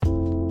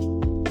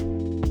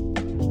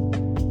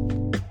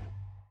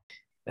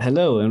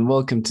Hello and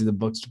welcome to the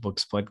Box to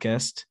Box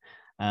podcast.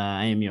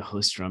 I am your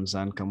host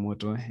Ramzan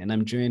Kamoto, and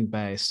I'm joined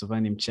by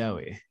Sovani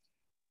Mchawe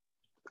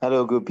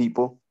Hello, good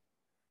people.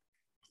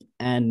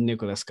 and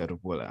Nicholas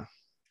Karupola.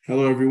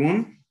 Hello,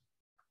 everyone.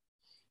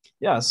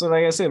 Yeah, so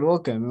like I said,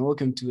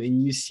 welcome to a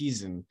new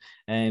season,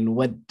 and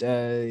what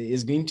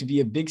is going to be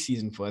a big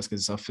season for us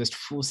because it's our first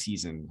full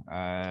season.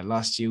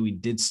 Last year we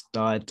did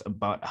start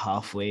about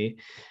halfway,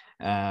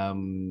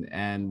 and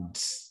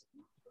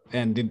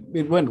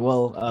it went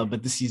well,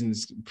 but this season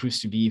proves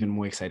to be even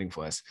more exciting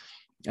for us.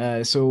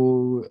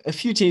 So a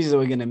few changes that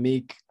we're going to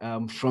make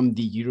from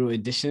the Euro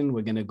edition.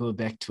 We're going to go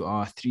back to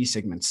our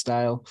 3-segment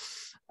style.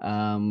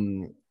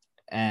 And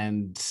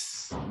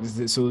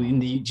so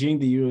during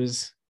the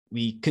Euros,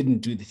 we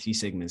couldn't do the 3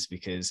 segments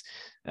because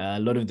a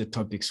lot of the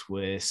topics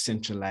were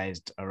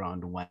centralized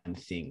around one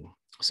thing.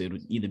 So it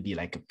would either be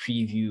like a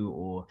preview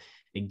or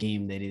a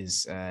game that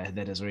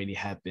has already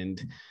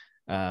happened.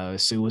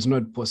 So it was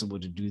not possible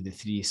to do the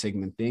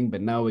 3-segment thing,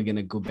 but now we're going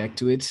to go back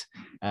to it.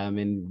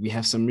 And we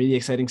have some really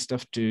exciting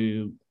stuff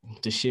to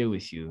share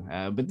with you.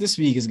 But this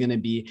week is going to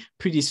be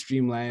pretty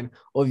streamlined.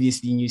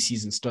 Obviously, new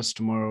season starts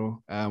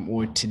tomorrow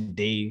or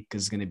today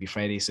because it's going to be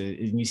Friday. So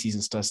new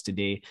season starts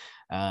today.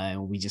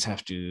 We just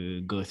have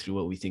to go through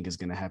what we think is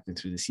going to happen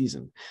through the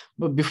season.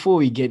 But before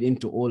we get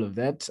into all of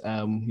that,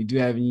 we do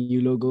have a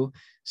new logo.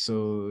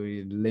 So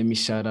let me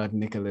shout out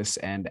Nicholas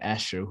and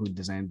Asher who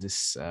designed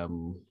this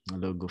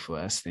logo for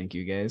us. Thank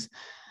you guys.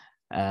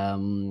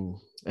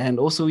 And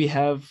also we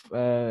have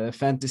a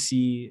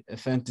fantasy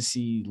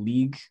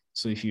league.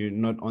 So if you're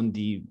not on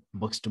the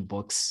box to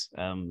box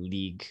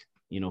league,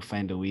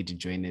 find a way to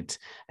join it.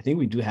 I think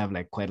we do have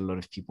like quite a lot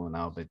of people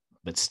now,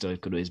 but still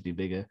it could always be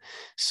bigger.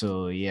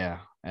 So yeah.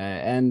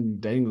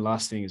 And I think the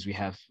last thing is we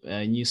have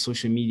new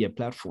social media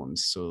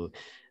platforms. So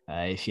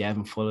if you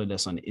haven't followed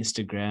us on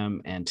Instagram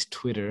and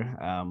Twitter,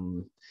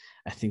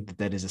 I think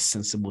that is a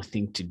sensible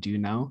thing to do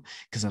now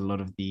because a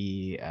lot of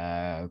the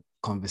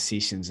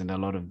conversations and a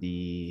lot of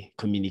the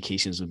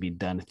communications will be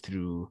done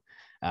through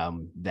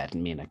that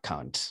main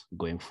account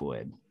going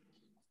forward.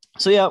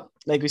 So yeah,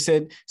 like we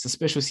said, it's a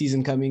special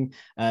season coming,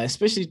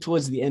 especially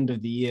towards the end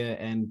of the year,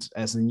 and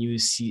as the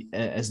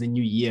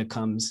new year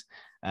comes,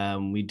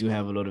 we do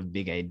have a lot of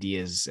big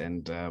ideas,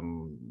 and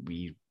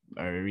we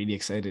are really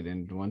excited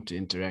and want to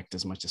interact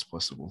as much as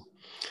possible.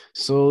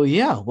 So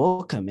yeah,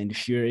 welcome. And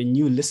if you're a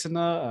new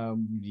listener,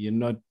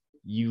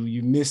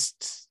 you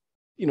missed,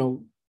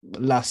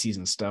 last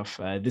season stuff.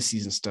 This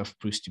season stuff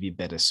proves to be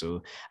better.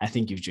 So I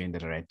think you've joined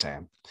at the right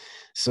time.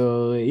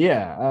 So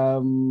yeah,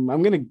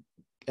 I'm gonna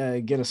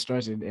get us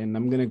started, and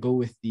I'm gonna go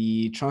with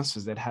the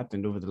transfers that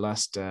happened over the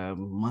last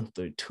month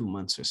or 2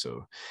 months or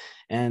so.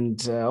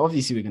 And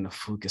obviously, we're gonna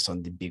focus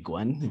on the big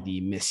one,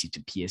 the Messi to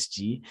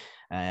PSG.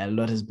 A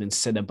lot has been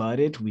said about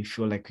it. We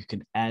feel like we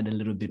could add a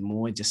little bit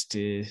more just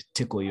to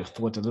tickle your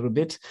thought a little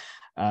bit.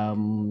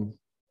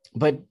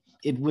 But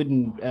it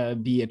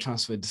wouldn't be a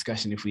transfer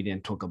discussion if we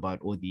didn't talk about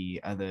all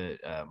the other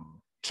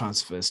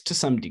transfers to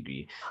some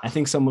degree. I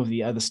think some of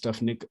the other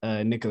stuff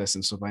Nicholas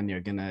and Sovani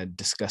are gonna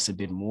discuss a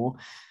bit more.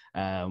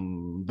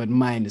 But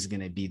mine is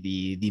going to be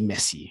the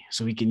Messi.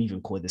 So we can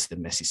even call this the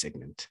Messi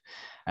segment.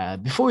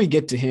 Before we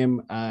get to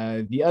him,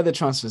 the other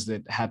transfers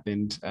that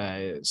happened,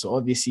 so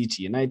obviously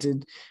to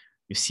United,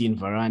 we've seen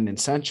Varane and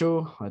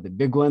Sancho are the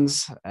big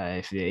ones.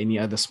 If there are any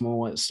other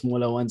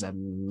smaller ones,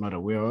 I'm not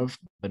aware of,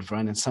 but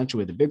Varane and Sancho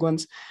were the big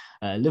ones.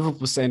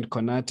 Liverpool signed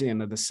Konate,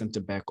 another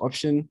centre-back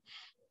option.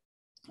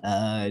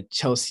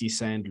 Chelsea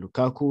signed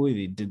Lukaku.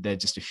 They did that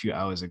just a few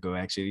hours ago,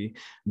 actually.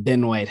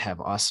 Ben White have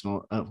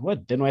Arsenal.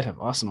 What? Ben White have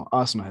Arsenal?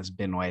 Arsenal has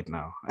Ben White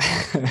now.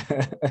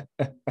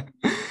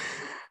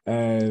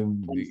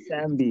 And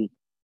Sambi.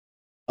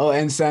 Oh,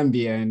 and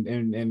Zambia,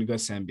 and we got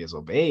Zambia as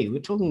well. But hey, we're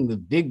talking the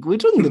big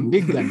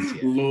guns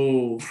here.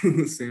 Low.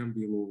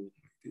 Sambi low.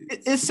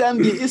 Is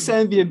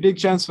Zambia a big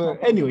transfer?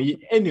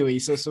 Anyway,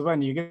 so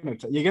Sovani,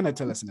 you're gonna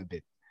tell us in a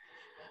bit.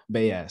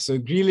 But yeah, so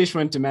Grealish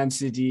went to Man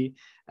City,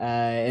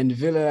 and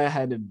Villa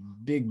had a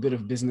big bit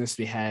of business.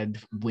 They had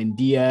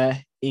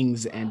Buendia,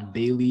 Ings, and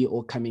Bailey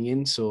all coming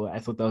in. So I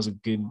thought that was a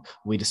good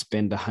way to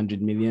spend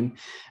 100 million.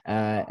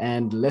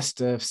 And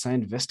Leicester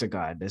signed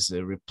Vestergaard as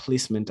a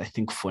replacement, I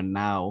think, for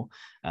now,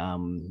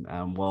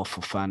 while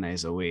Fofana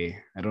is away.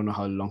 I don't know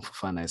how long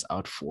Fofana is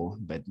out for,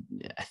 but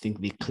I think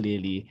they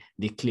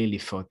clearly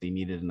felt they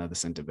needed another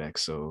centre back.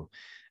 So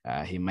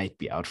he might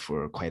be out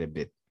for quite a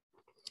bit.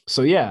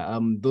 So yeah,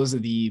 those are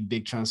the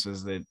big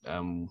transfers that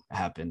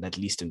happened, at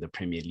least in the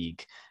Premier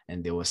League,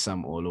 and there were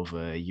some all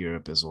over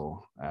Europe as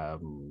well,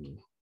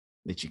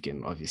 that you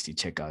can obviously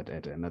check out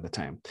at another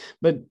time.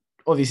 But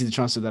obviously, the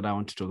transfer that I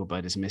want to talk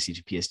about is Messi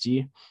to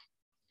PSG.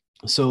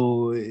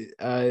 So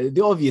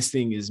the obvious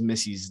thing is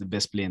Messi is the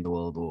best player in the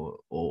world,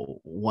 or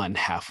one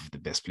half of the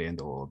best player in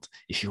the world.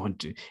 If you want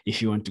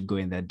to go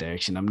in that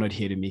direction, I'm not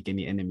here to make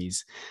any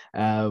enemies.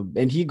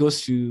 And he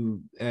goes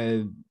to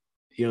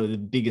the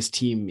biggest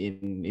team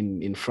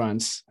in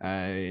France,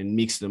 and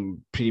makes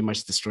them pretty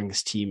much the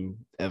strongest team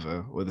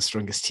ever, or the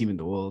strongest team in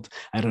the world.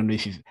 I don't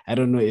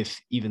know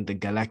if even the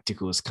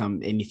Galacticos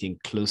come anything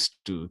close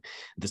to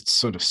the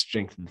sort of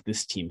strength that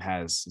this team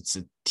has. It's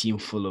a team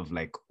full of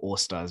like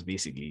all-stars,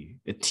 basically,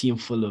 a team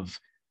full of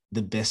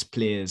the best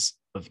players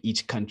of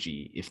each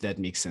country, if that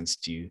makes sense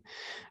to you,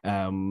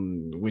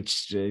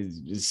 which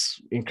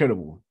is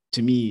incredible.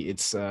 To me,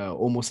 it's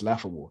almost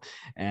laughable.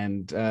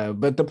 And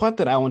but the part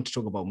that I want to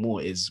talk about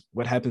more is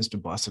what happens to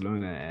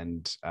Barcelona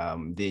and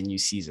their new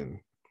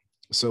season.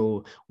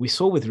 So we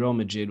saw with Real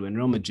Madrid, when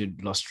Real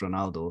Madrid lost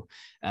Ronaldo,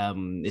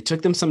 it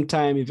took them some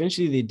time.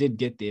 Eventually, they did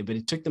get there, but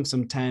it took them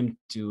some time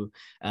to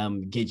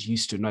get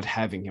used to not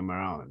having him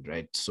around,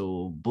 right?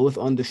 So both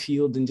on the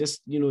field and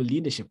just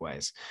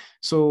leadership-wise.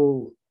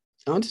 So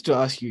I wanted to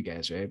ask you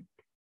guys, right?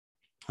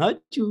 How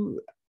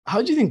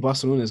do you think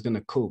Barcelona is going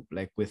to cope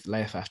like with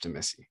life after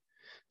Messi?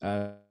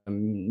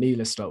 Maybe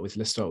let's start with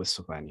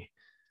Sopani.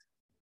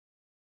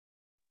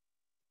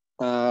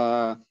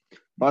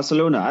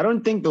 Barcelona, I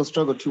don't think they'll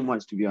struggle too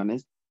much, to be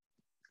honest.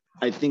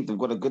 I think they've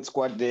got a good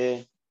squad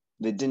there.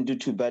 They didn't do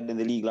too bad in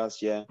the league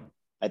last year.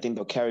 I think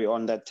they'll carry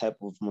on that type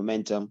of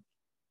momentum.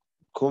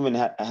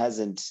 Koeman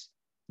hasn't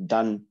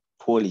done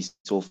poorly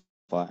so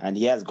far, and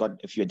he has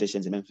got a few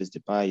additions in Memphis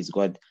Depay. He's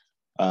got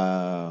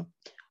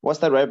what's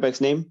that right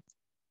back's name?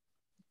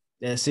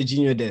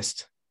 Serginho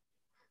Dest.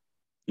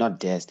 Not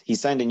Dest. He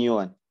signed a new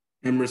one.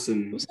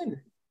 Emerson.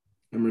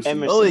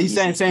 Emerson. Oh, he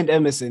signed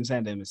Emerson.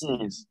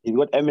 Yes. He's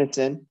got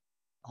Emerson,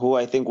 who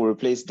I think will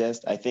replace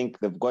Dest. I think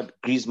they've got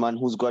Griezmann,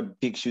 who's got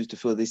big shoes to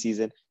fill this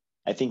season.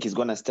 I think he's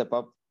going to step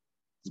up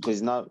because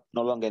he's no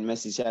longer in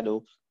Messi's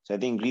shadow. So I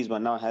think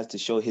Griezmann now has to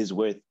show his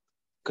worth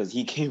because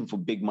he came for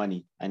big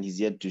money and he's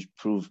yet to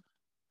prove,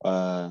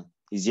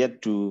 he's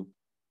yet to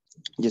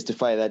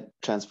justify that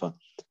transfer.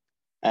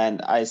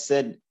 And I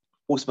said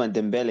Ousmane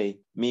Dembele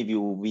maybe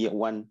will be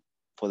one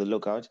for the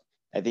lookout.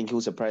 I think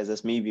he'll surprise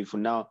us. Maybe for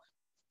now,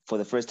 for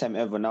the first time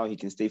ever, now he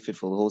can stay fit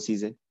for the whole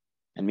season.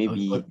 And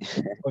maybe...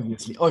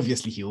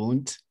 Obviously he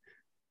won't.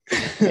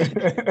 Even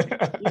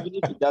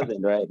if he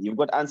doesn't, right? You've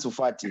got Ansu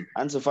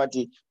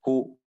Fati,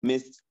 who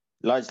missed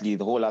largely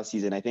the whole last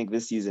season. I think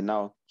this season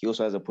now, he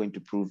also has a point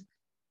to prove.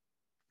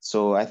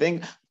 So I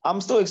think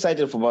I'm still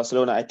excited for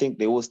Barcelona. I think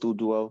they will still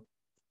do well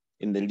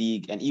in the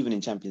league and even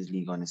in Champions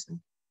League, honestly.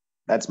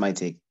 That's my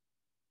take.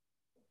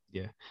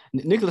 Yeah.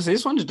 Nicholas, I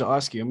just wanted to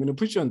ask you, I'm going to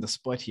put you on the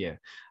spot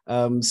here.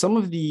 Some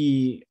of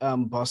the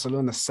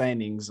Barcelona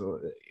signings or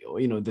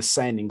the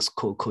signings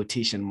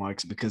quotation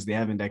marks, because they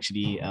haven't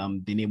actually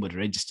been able to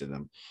register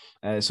them.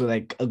 So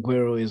like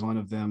Aguero is one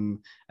of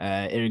them,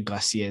 Eric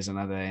Garcia is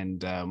another,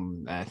 and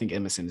I think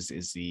Emerson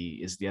is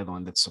the other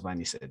one that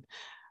Sovani said.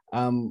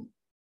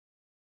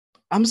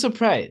 I'm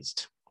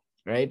surprised.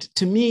 Right.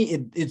 To me,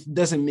 it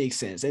doesn't make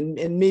sense.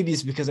 And maybe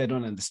it's because I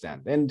don't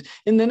understand. And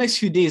in the next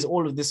few days,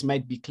 all of this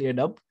might be cleared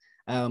up.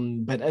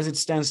 But as it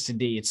stands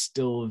today, it's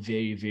still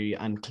very, very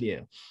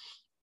unclear.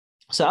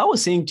 So I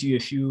was saying to you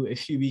a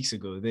few weeks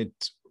ago that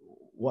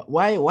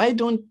why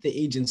don't the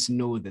agents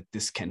know that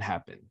this can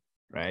happen?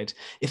 Right.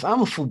 If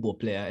I'm a football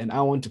player and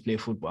I want to play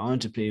football, I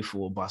want to play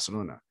for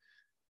Barcelona.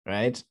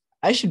 Right.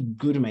 I should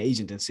go to my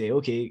agent and say,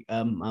 okay,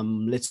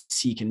 let's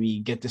see, can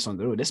we get this on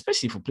the road,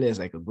 especially for players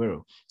like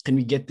Aguero? Can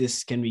we get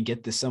this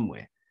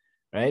somewhere,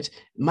 right?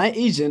 My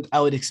agent,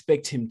 I would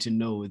expect him to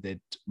know that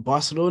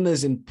Barcelona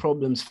is in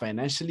problems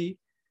financially.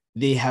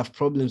 They have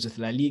problems with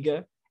La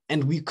Liga,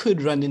 and we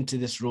could run into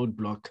this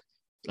roadblock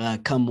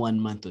come 1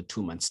 month or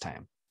 2 months'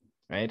 time,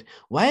 right?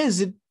 Why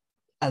is it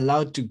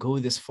allowed to go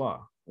this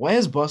far? Why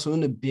has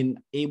Barcelona been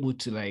able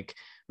to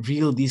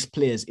reel these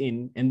players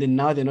in, and then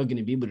now they're not going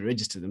to be able to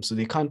register them, so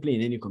they can't play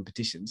in any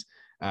competitions?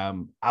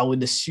 I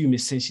would assume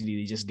essentially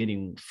they're just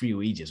getting free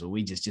wages or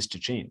wages just to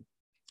train.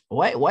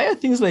 Why are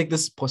things like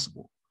this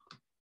possible?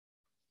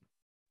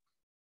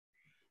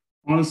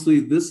 Honestly,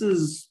 this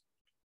is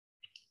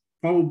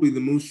probably the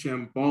most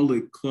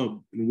shambolic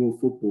club in world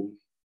football.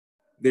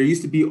 There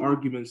used to be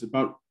arguments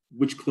about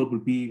which club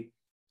would be,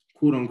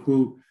 quote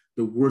unquote,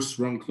 the worst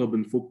run club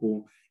in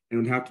football, and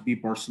it would have to be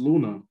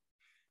Barcelona.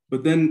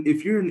 But then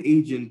if you're an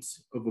agent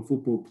of a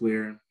football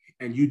player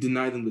and you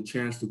deny them the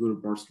chance to go to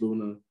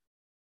Barcelona,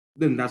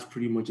 then that's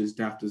pretty much as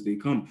daft as they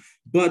come.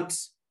 But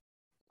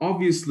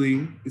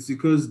obviously, it's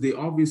because they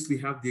obviously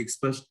have the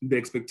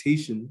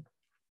expectation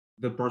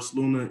that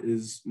Barcelona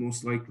is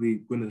most likely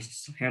going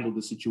to handle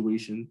the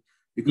situation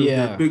because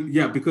they're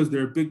big. Because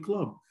they're a big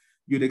club.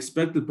 You'd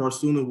expect that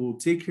Barcelona will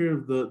take care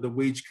of the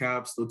wage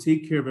caps. They'll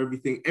take care of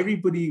everything.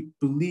 Everybody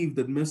believed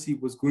that Messi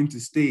was going to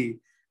stay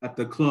at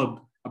the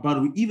club.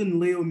 Even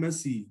Leo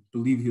Messi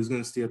believed he was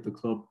going to stay at the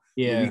club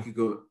a week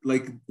ago.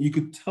 Like, you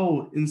could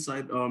tell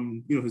inside,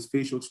 his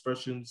facial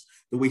expressions,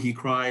 the way he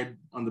cried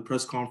on the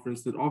press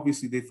conference, that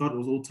obviously they thought it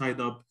was all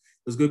tied up.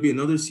 There's going to be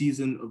another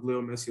season of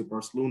Leo Messi at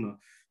Barcelona.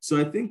 So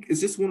I think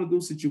it's just one of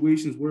those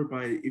situations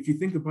whereby, if you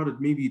think about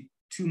it, maybe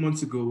 2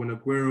 months ago when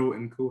Aguero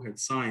and co had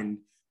signed,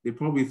 they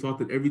probably thought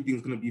that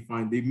everything's going to be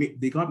fine.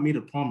 They got made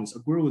a promise.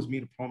 Aguero was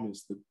made a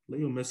promise that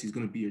Leo Messi is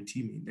going to be your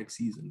teammate next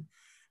season.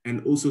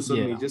 And also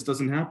suddenly it just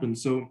doesn't happen.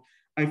 So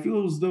I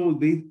feel as though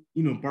they,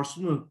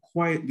 Barcelona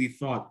quietly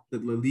thought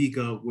that La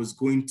Liga was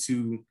going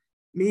to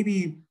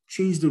maybe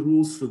change the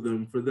rules for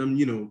them.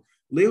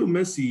 Leo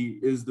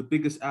Messi is the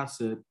biggest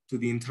asset to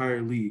the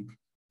entire league,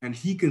 and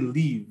he can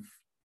leave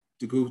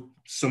to go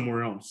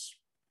somewhere else.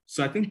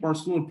 So I think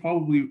Barcelona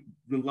probably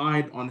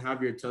relied on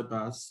Javier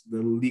Tebas,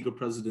 the Liga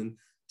president,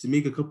 to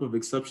make a couple of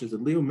exceptions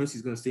that Leo Messi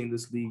is going to stay in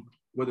this league,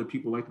 whether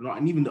people like it or not.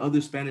 And even the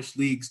other Spanish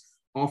leagues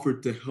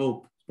offered to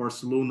help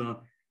Barcelona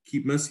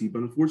keep Messi,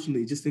 but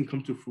unfortunately, it just didn't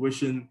come to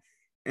fruition.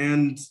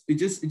 And it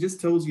just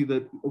tells you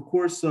that, of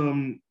course,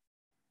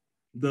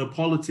 the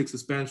politics of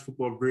Spanish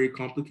football are very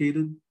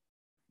complicated.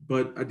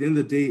 But at the end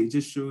of the day, it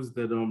just shows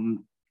that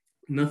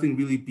nothing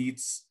really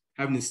beats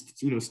having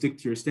to stick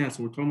to your stance.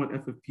 And we're talking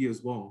about FFP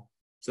as well.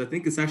 So I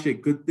think it's actually a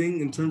good thing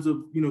in terms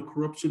of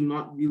corruption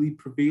not really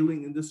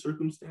prevailing in this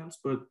circumstance.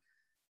 But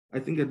I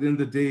think at the end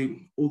of the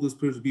day, all those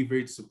players will be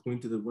very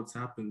disappointed at what's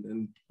happened.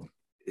 And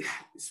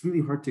it's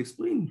really hard to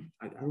explain.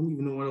 I don't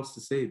even know what else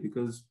to say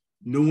because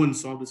no one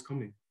saw this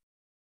coming.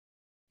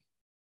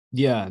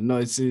 Yeah, no,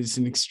 it's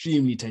an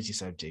extremely touchy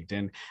subject.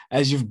 And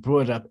as you've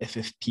brought up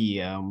FFP,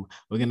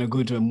 we're going to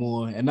go to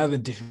another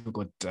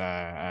difficult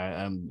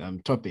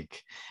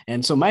topic.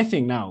 And so my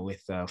thing now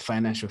with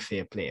financial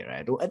fair play,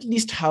 right, or at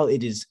least how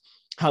it is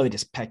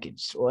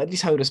packaged, or at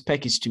least how it was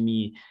packaged to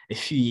me a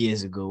few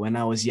years ago when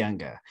I was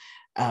younger.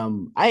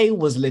 I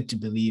was led to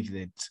believe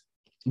that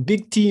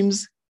big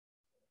teams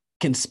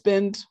can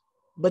spend,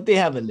 but they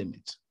have a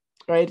limit.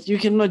 Right? You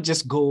cannot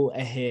just go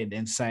ahead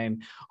and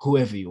sign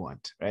whoever you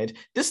want, right?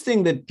 This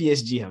thing that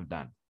PSG have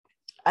done,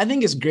 I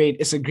think it's great.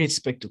 It's a great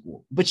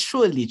spectacle, but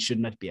surely it should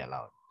not be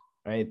allowed,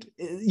 right?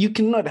 You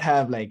cannot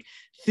have like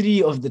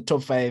 3 of the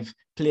top 5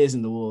 players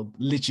in the world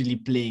literally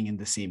playing in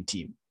the same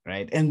team,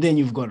 right? And then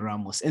you've got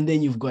Ramos, and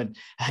then you've got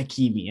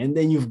Hakimi, and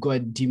then you've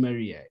got Di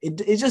Maria. It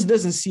just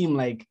doesn't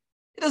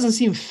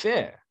seem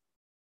fair.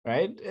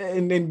 Right.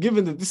 And then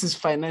given that this is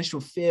financial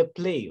fair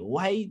play,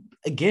 why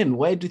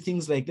do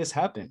things like this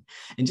happen?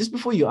 And just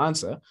before you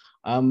answer,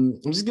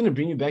 I'm just going to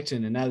bring you back to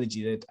an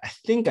analogy that I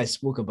think I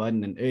spoke about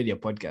in an earlier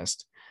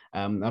podcast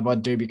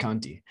about Derby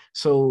County.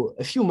 So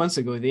a few months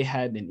ago, they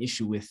had an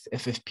issue with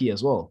FFP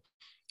as well.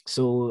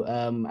 So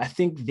I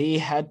think they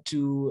had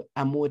to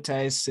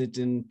amortize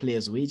certain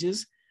players'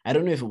 wages. I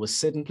don't know if it was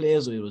certain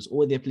players or it was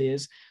all their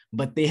players,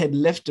 but they had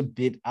left a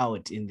bit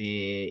out in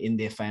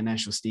their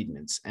financial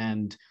statements.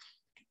 And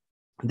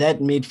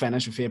that made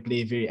financial fair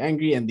play very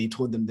angry, and they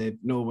told them that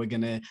no, we're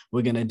gonna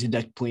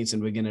deduct points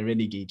and we're gonna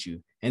relegate you.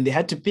 And they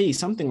had to pay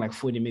something like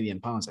 40 million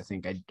pounds. I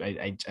think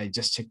I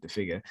just checked the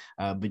figure,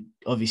 but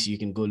obviously you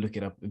can go look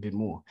it up a bit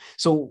more.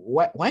 So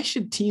why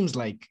should teams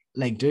like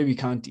Derby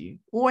County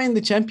or in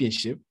the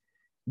Championship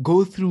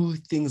go through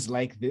things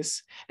like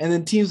this, and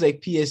then teams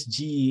like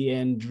PSG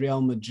and Real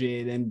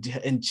Madrid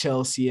and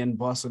Chelsea and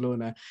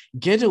Barcelona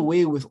get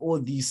away with all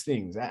these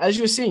things? As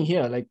you're saying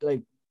here, like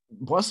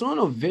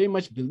Barcelona very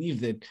much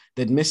believed that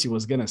Messi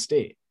was gonna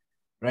stay,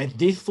 right?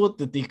 They thought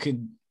that they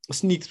could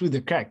sneak through the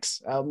cracks.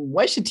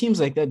 Why should teams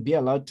like that be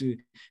allowed to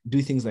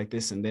do things like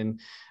this? And then,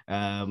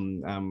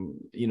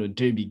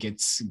 Derby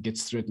gets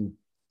threatened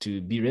to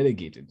be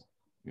relegated.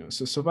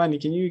 So Sobani,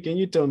 can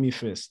you tell me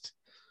first?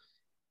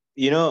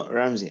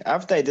 Ramsey,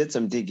 after I did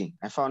some digging,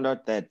 I found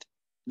out that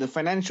the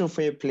financial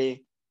fair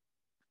play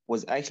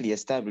was actually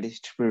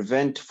established to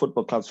prevent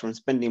football clubs from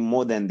spending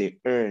more than they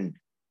earn.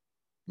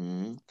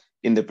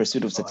 In the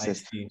pursuit of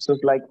success. So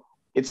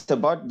it's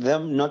about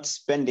them not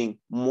spending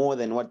more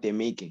than what they're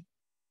making.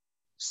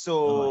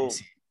 So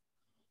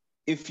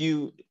if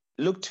you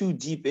look too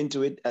deep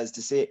into it as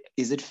to say,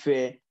 is it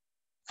fair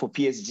for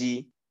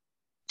PSG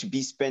to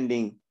be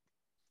spending,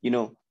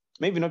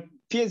 maybe not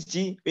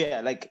PSG,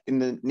 like in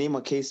the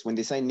Neymar case, when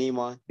they signed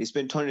Neymar, they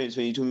spent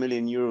 222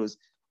 million euros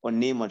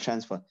on Neymar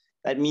transfer.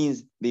 That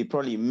means they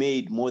probably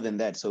made more than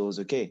that, so it was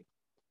okay.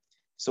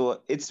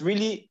 So it's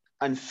really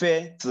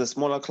unfair to the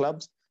smaller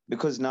clubs,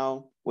 because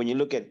now when you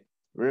look at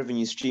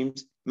revenue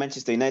streams,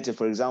 Manchester United,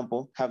 for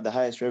example, have the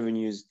highest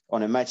revenues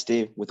on a match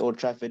day with Old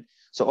Trafford.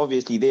 So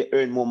obviously they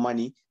earn more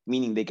money,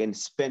 meaning they can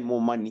spend more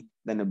money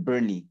than a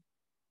Burnley,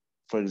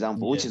 for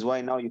example, which is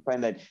why now you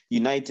find that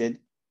United,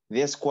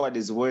 their squad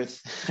is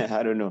worth,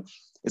 I don't know,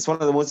 it's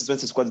one of the most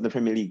expensive squads in the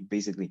Premier League,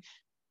 basically.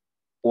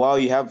 While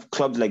you have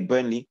clubs like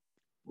Burnley,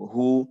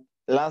 who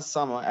last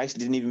summer actually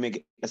didn't even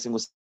make a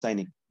single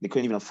signing. They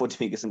couldn't even afford to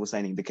make a single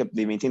signing.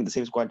 They maintained the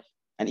same squad.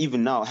 And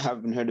even now, I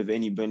haven't heard of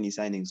any Burnley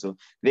signings. So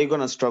they're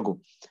going to struggle.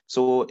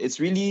 So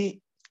it's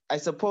really, I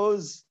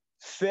suppose,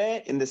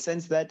 fair in the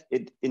sense that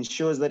it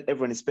ensures that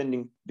everyone is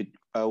spending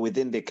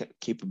within their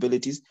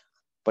capabilities.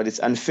 But it's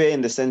unfair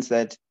in the sense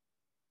that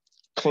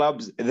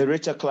the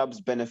richer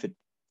clubs benefit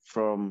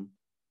from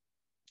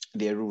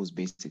their rules,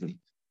 basically.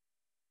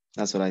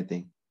 That's what I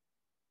think.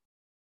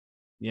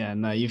 Yeah,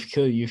 no, you've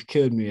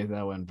killed me with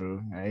that one,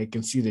 bro. I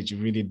can see that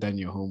you've really done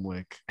your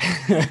homework.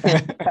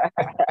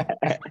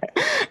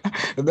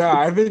 No,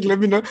 I think let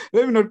me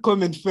not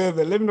comment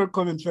further. Let me not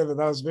comment further.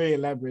 That was very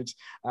elaborate.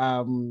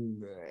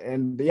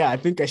 And yeah, I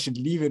think I should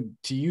leave it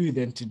to you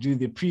then to do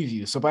the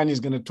preview. Sobani is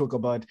going to talk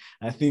about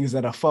things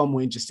that are far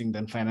more interesting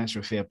than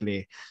financial fair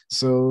play.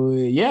 So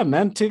yeah,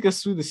 man, take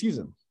us through the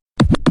season.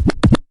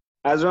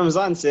 As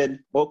Ramzan said,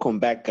 welcome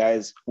back,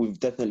 guys. We've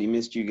definitely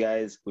missed you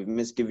guys. We've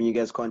missed giving you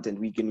guys content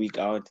week in, week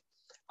out.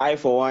 I,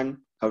 for one,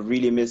 have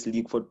really missed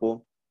league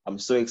football. I'm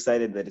so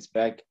excited that it's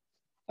back.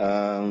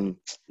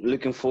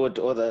 Looking forward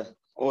to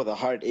all the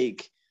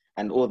heartache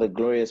and all the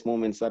glorious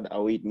moments that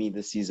await me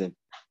this season.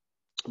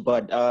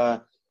 But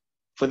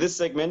for this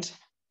segment,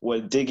 we're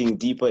digging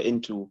deeper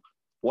into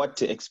what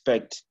to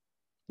expect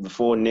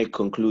before Nick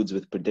concludes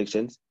with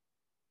predictions.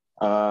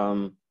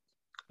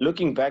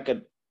 Looking back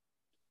at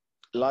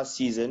last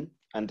season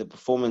and the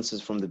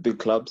performances from the big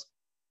clubs,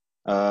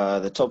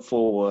 the top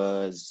four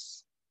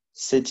was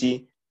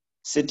City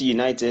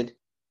United,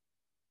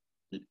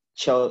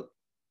 Chelsea,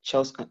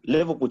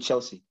 Liverpool,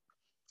 Chelsea,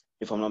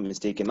 if I'm not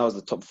mistaken. That was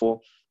the top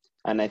four.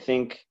 And I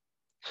think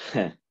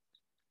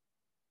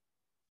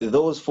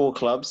those four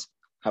clubs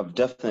have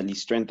definitely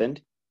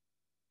strengthened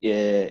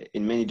in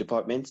many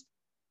departments.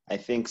 I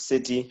think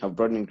City have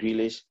brought in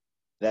Grealish.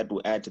 That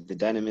will add to the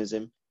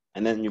dynamism.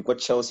 And then you've got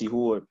Chelsea,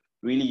 who are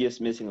really just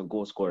missing a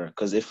goal scorer.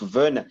 Because if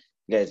Werner,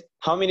 guys,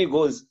 how many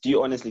goals do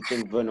you honestly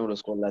think Werner would have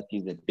scored last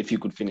season if he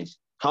could finish?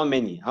 How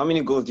many? How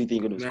many goals do you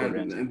think he would have scored,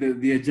 Ramsey?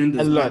 The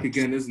agenda's back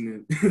again,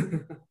 isn't it?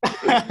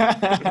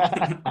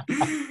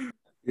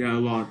 Yeah, a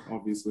lot,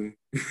 obviously.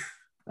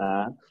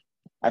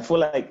 I feel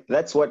like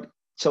that's what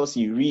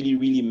Chelsea really,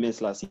 really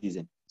missed last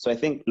season. So I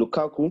think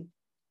Lukaku,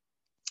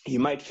 he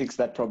might fix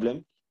that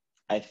problem.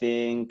 I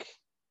think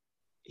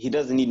he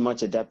doesn't need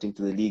much adapting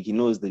to the league. He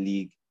knows the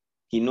league.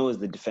 He knows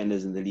the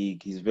defenders in the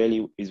league. He's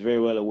very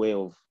well aware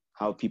of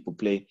how people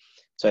play.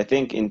 So I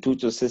think in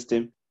Tuchel's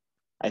system,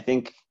 I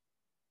think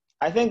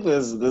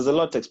there's a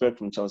lot to expect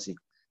from Chelsea.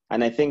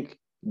 And I think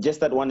just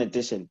that one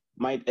addition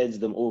might edge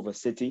them over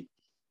City,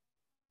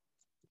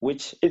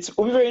 which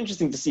will be very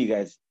interesting to see,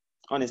 guys.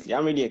 Honestly,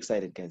 I'm really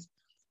excited, guys.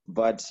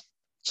 But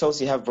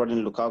Chelsea have brought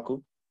in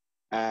Lukaku,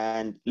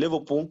 and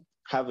Liverpool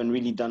haven't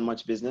really done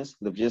much business.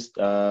 They've just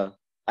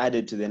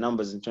added to their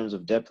numbers in terms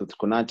of depth with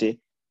Konate,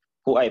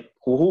 who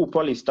will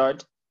probably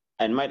start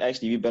and might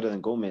actually be better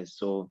than Gomez.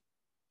 So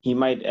he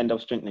might end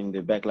up strengthening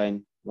the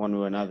backline one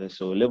way or another.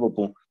 So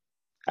Liverpool,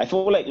 I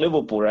feel like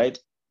Liverpool, right,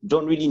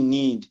 don't really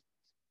need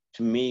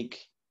to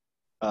make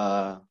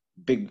a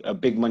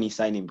big money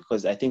signing,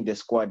 because I think their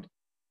squad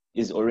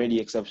is already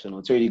exceptional.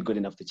 It's already good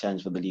enough to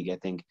challenge for the league. I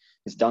think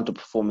it's down to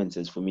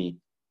performances for me.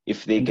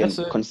 If they can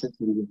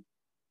consistently,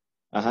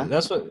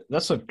 that's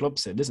what Klopp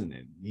said, isn't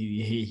it?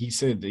 He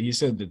said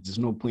that there's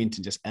no point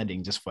in just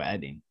adding just for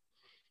adding.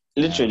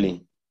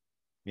 Literally,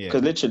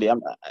 because literally,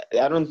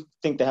 I don't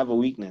think they have a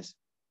weakness.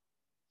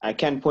 I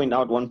can't point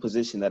out one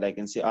position that I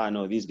can say,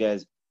 no, these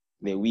guys,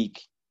 they're weak.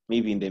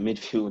 Maybe in their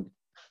midfield,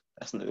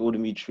 it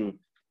wouldn't be true.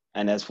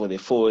 And as for their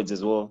forwards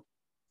as well.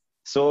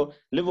 So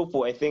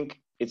Liverpool, I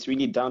think it's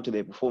really down to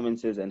their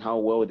performances and how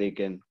well they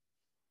can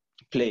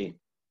play,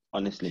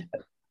 honestly.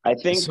 I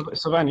think...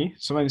 Sobani,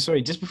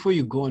 sorry, just before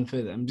you go on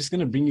further, I'm just going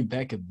to bring you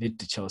back a bit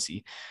to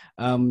Chelsea.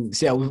 So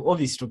yeah, we've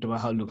obviously talked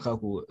about how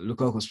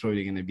Lukaku's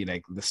probably going to be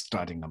like the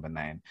starting number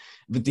 9,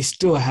 but they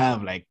still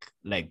have like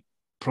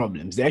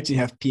problems. They actually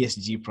have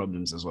PSG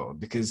problems as well,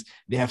 because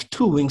they have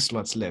 2 wing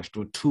slots left,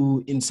 or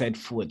 2 inside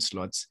forward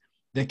slots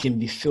that can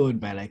be filled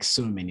by like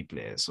so many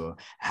players. So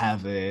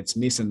Havertz,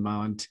 Mason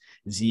Mount,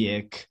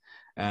 Ziyech,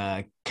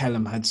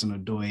 Callum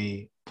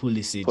Hudson-Odoi,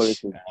 Pulisic.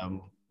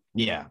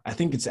 Yeah, I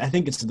think it's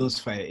those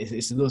 5.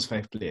 It's those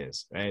 5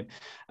 players, right?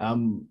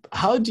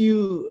 How do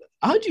you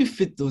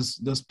fit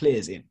those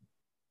players in?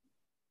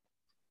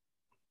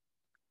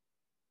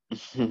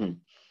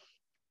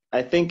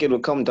 I think it will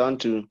come down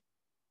to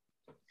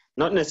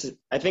not necessarily.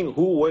 I think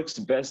who works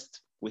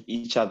best with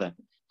each other.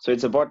 So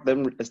it's about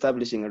them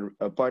establishing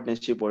a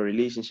partnership or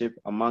relationship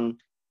among.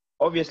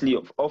 Obviously,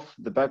 off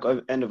the back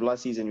end of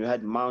last season, you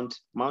had Mount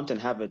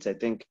and Havertz. I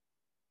think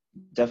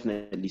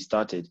definitely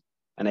started.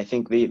 And I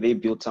think they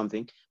built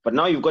something. But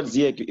now you've got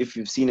Ziyech. If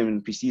you've seen him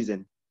in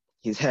preseason,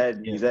 he's had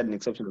an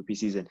exceptional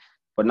preseason.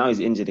 But now he's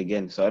injured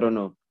again. So I don't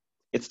know.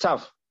 It's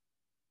tough.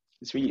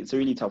 It's a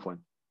really tough one.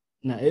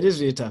 No, it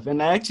is really tough.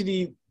 And I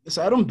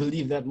don't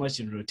believe that much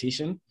in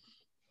rotation.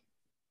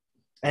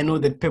 I know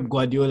that Pep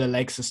Guardiola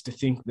likes us to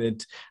think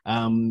that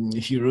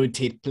if you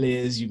rotate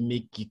players,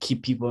 you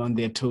keep people on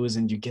their toes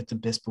and you get the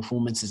best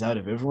performances out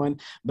of everyone.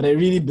 But I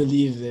really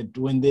believe that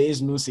when there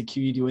is no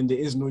security, when there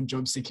is no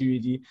job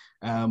security,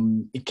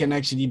 it can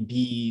actually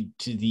be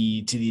to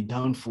the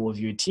downfall of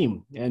your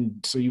team. And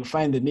so you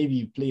find that maybe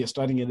you play your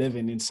starting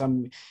 11 in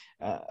some,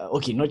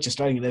 not your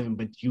starting 11,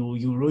 but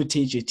you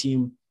rotate your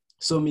team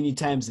so many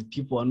times that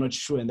people are not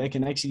sure, and that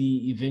can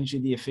actually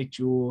eventually affect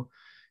your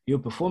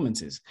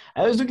performances.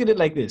 I always look at it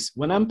like this.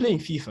 When I'm playing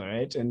FIFA,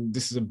 right, and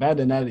this is a bad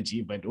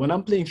analogy, but when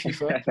I'm playing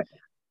FIFA,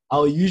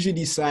 I'll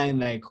usually sign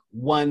like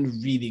one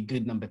really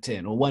good number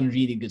 10 or one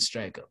really good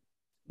striker.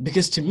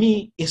 Because to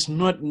me, it's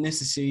not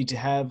necessary to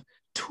have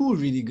two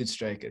really good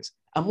strikers.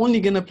 I'm only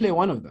gonna play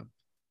one of them.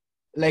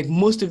 Like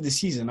most of the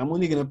season, I'm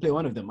only gonna play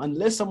one of them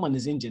unless someone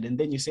is injured, and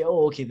then you say,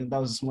 "Oh, okay, then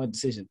that was a smart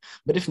decision."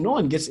 But if no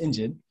one gets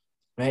injured,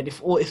 right?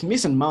 If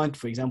Mason Mount,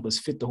 for example, is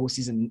fit the whole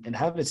season and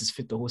Havertz is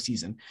fit the whole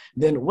season,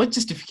 then what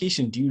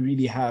justification do you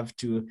really have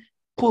to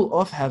pull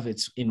off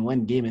Havertz in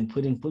one game and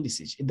put in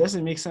Pulisic? It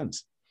doesn't make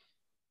sense.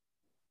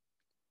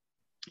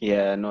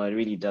 Yeah, no, it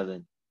really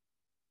doesn't.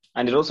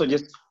 And it also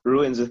just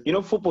ruins it.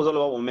 Football's all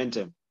about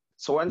momentum.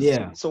 So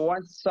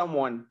once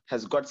someone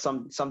has got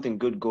something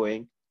good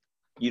going,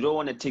 you don't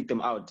want to take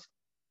them out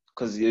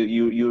because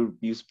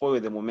you spoil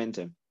the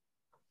momentum.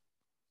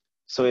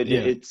 So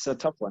it's a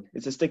tough one.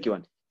 It's a sticky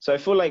one. So I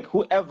feel like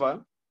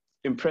whoever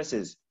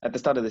impresses at the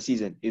start of the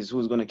season is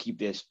who's going to keep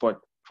their spot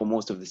for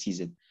most of the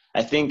season.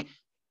 I think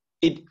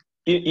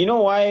you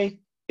know why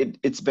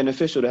it's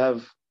beneficial to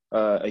have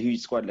a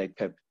huge squad like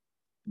Pep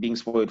being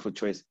spoiled for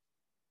choice.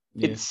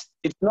 Yeah. It's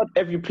not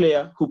every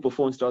player who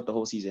performs throughout the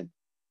whole season.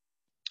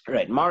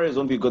 Right. Mahrez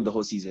won't be good the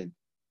whole season.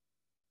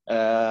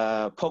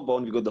 Pogba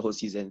won't be good the whole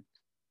season.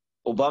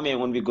 Aubameyang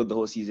won't be good the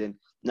whole season.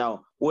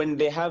 Now, when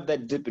they have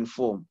that dip in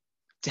form,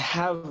 to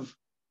have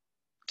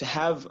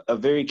a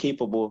very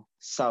capable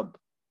sub,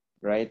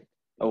 right?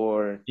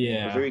 Or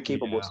a very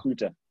capable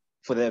shooter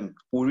for them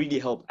will really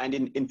help. And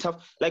in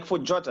tough, like for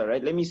Jota,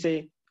 right? Let me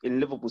say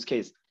in Liverpool's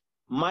case,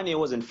 Mane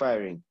wasn't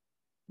firing.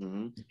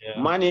 Mm-hmm.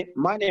 Yeah.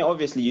 Mane,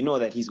 obviously, you know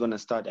that he's going to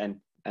start and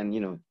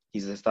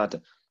he's a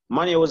starter.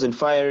 Mane wasn't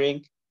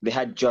firing. They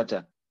had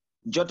Jota.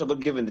 Jota got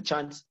given the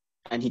chance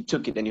and he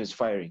took it and he was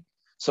firing.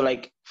 So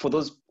like for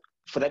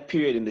that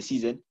period in the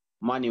season,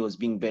 Mane was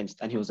being benched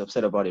and he was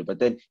upset about it. But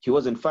then he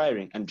wasn't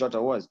firing and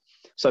Jota was.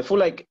 So I feel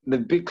like the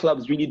big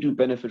clubs really do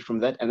benefit from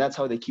that, and that's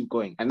how they keep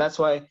going. And that's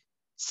why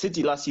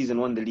City last season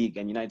won the league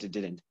and United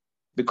didn't.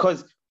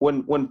 Because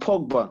when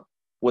Pogba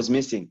was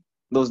missing,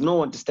 there was no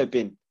one to step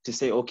in to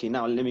say, okay,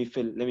 now let me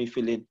fill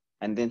in,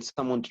 and then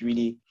someone to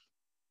really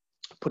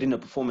put in a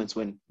performance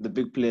when the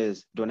big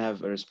players don't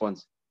have a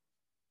response.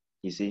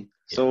 You see?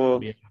 Yeah.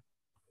 So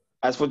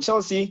as for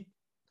Chelsea,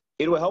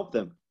 it will help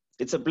them.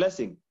 It's a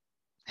blessing.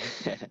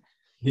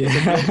 Because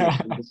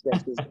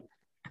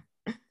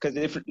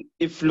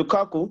if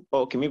Lukaku,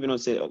 okay, maybe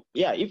not say,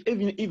 if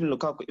even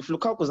Lukaku, if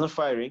Lukaku's not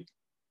firing,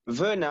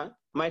 Werner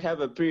might have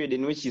a period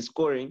in which he's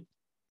scoring,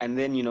 and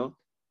then he'll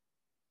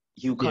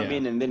come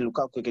in, and then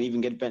Lukaku can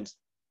even get benched,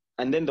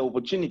 and then the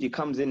opportunity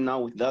comes in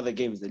now with the other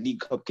games, the League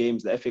Cup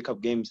games, the FA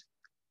Cup games,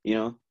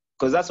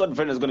 because that's what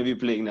Werner's going to be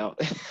playing now.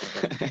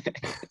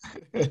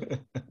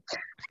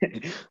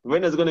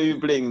 Werner's going to be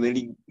playing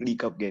the League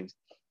Cup games.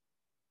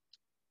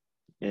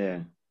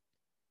 Yeah.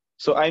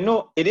 So I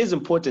know it is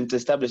important to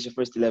establish your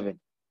first 11,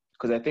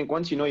 because I think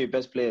once you know your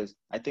best players,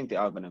 I think they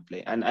are going to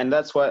play. And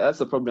that's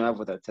the problem I have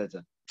with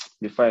Arteta.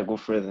 Before I go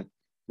further,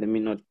 let me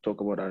not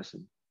talk about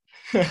Arsenal.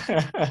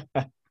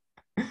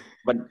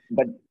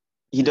 But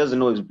he doesn't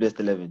know his best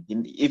 11.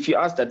 If you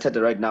asked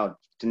Arteta right now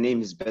to name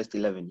his best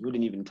 11, he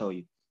wouldn't even tell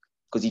you,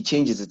 because he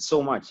changes it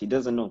so much. He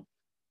doesn't know.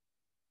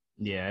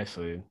 Yeah, I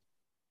feel you.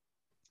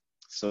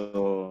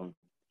 So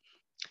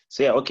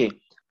yeah, okay.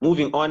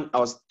 Moving on, I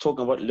was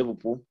talking about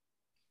Liverpool.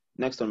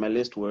 Next on my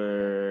list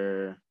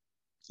were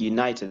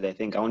United, I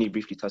think. I only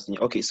briefly touched on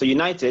it. Okay, so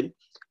United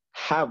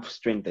have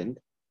strengthened,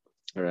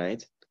 all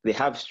right? They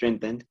have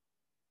strengthened,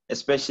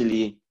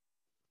 especially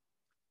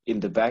in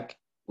the back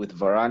with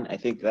Varane. I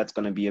think that's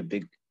going to be a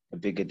big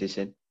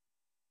addition.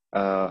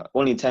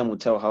 Only time will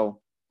tell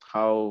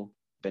how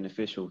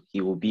beneficial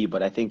he will be,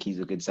 but I think he's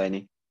a good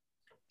signing.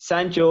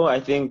 Sancho, I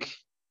think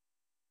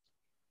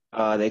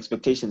the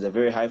expectations are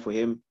very high for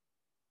him.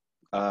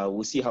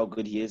 We'll see how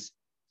good he is.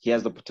 He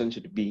has the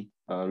potential to be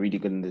really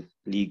good in the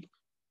league.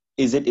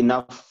 Is it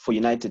enough for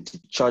United to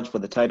charge for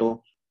the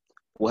title?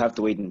 We'll have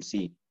to wait and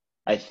see.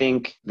 I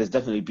think there's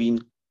definitely been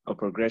a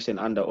progression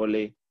under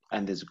Ole,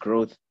 and there's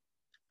growth.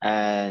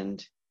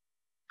 And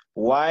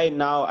why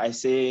now I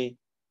say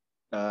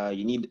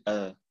you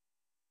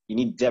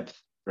need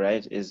depth,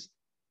 right? Is,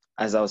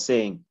 as I was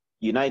saying,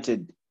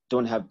 United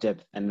don't have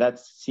depth, and that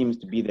seems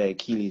to be their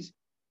Achilles.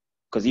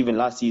 Because even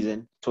last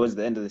season, towards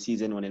the end of the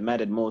season, when it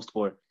mattered most,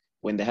 or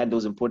when they had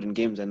those important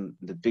games and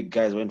the big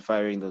guys weren't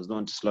firing, there was no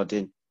one to slot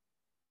in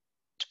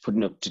to put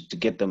in to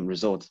get them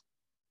results.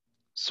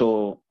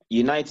 So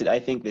United, I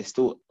think they're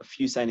still a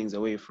few signings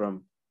away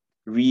from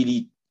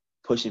really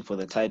pushing for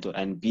the title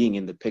and being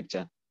in the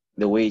picture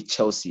the way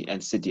Chelsea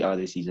and City are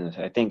this season.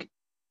 I think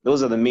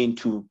those are the main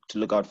two to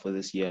look out for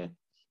this year.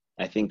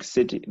 I think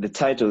City, the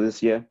title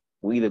this year,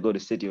 will either go to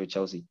City or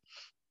Chelsea.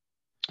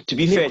 To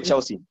be fair,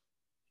 Chelsea.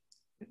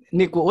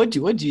 Nick, what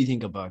do you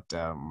think about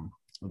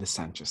the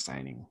Sancho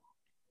signing?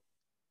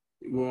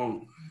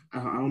 Well, I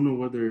don't know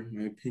whether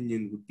my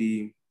opinion would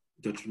be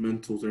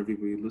detrimental to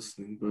everybody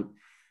listening, but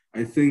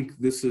I think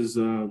this is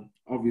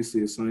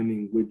obviously a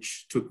signing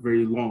which took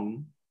very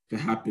long to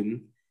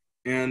happen.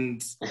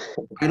 And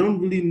I don't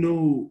really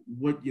know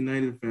what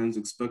United fans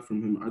expect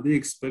from him. Are they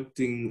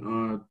expecting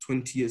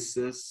 20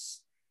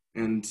 assists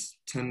and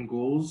 10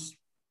 goals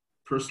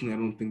personally,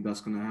 I don't think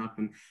that's going to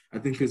happen. I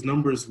think his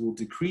numbers will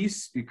decrease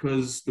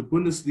because the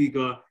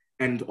Bundesliga,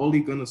 and Ole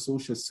Gunnar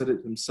Solskjaer said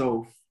it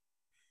himself,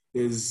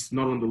 is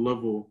not on the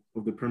level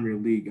of the Premier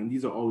League. And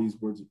these are all these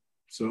words.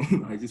 So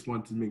I just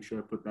wanted to make sure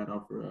I put that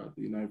out for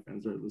the United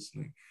fans that are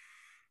listening.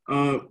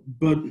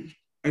 But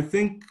I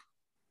think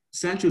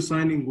Sancho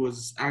signing was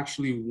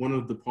actually one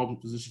of the problem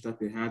positions that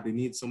they had. They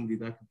need somebody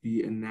that could be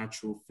a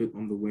natural fit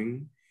on the wing.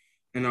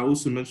 And I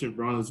also mentioned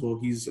Brown as well.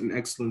 He's an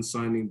excellent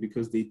signing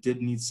because they did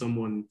need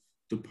someone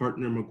to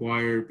partner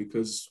Maguire,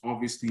 because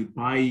obviously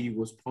Bailly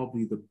was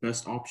probably the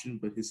best option,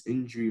 but his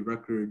injury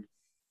record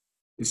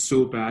is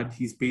so bad.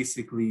 He's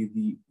basically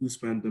the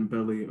Ousmane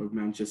Dembele of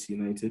Manchester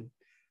United.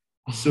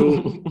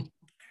 So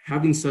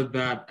having said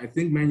that, I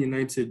think Man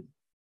United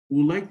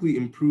will likely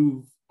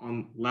improve on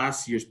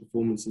last year's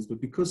performances, but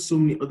because so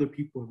many other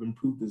people have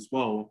improved as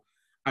well,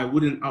 I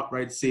wouldn't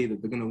outright say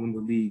that they're going to win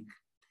the league.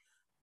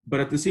 But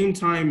at the same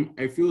time,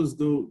 I feel as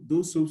though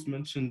those folks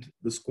mentioned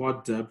the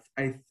squad depth.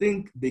 I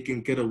think they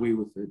can get away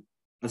with it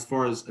as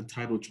far as a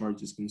title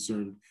charge is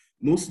concerned.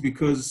 Mostly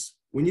because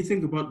when you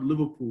think about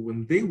Liverpool,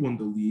 when they won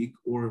the league,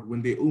 or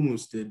when they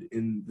almost did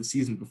in the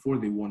season before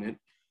they won it,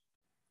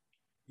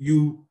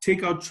 you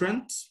take out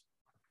Trent,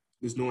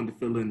 there's no one to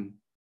fill in.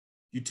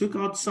 You took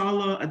out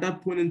Salah. At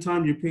that point in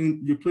time, you're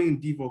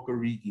playing Divock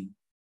Origi.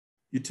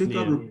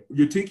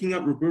 You're taking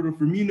out Roberto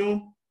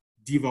Firmino,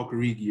 Divock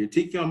Origi. You're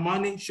taking out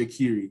Mane,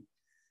 Shaqiri.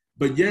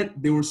 But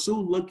yet, they were so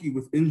lucky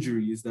with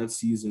injuries that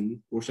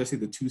season, or should I say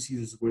the 2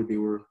 seasons where they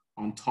were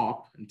on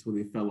top until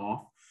they fell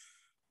off.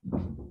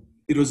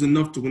 It was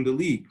enough to win the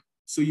league.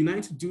 So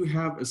United do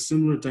have a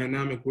similar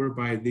dynamic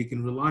whereby they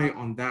can rely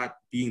on that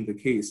being the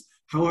case.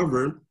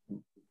 However,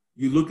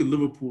 you look at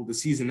Liverpool the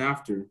season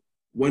after,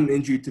 one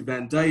injury to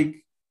Van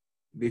Dijk,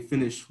 they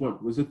finished,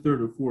 what, was it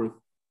 3rd or 4th?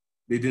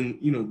 They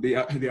didn't,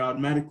 they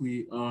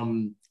automatically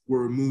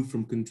were removed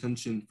from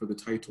contention for the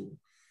title.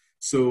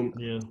 So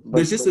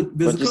there's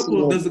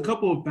a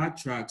couple of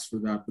backtracks for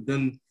that. But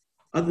then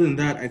other than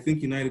that, I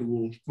think United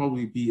will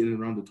probably be in and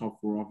around the top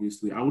 4,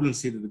 obviously. I wouldn't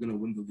say that they're going to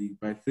win the league,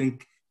 but I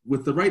think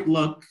with the right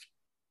luck,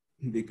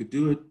 they could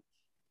do it.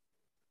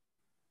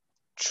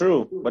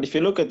 True. But if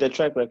you look at their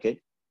track record,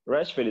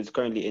 Rashford is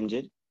currently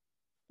injured.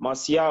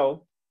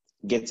 Martial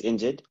gets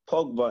injured.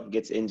 Pogba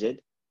gets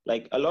injured.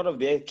 Like, a lot of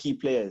their key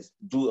players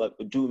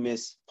do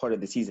miss part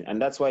of the season.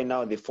 And that's why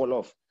now they fall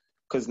off.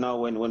 Because now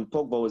when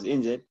Pogba was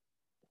injured,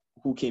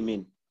 who came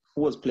in?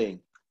 Who was playing?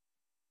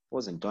 It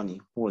wasn't Donny.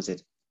 Who was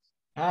it?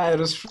 It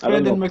was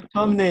Fred and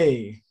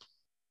McTominay.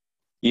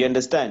 You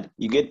understand?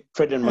 You get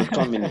Fred and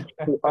McTominay,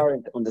 who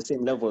aren't on the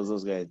same level as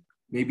those guys.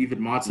 Maybe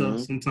even Mata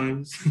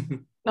sometimes.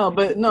 No,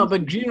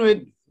 but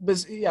Greenwood.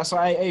 But yeah, so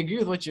I agree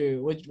with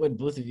what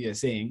both of you are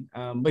saying.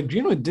 But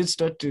Greenwood did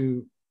start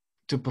to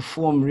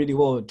perform really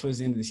well towards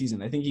the end of the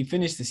season. I think he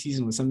finished the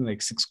season with something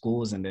like 6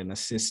 goals and an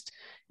assist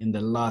in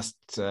the last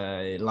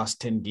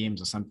 10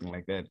 games or something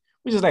like that,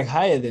 which is like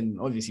higher than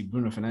obviously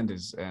Bruno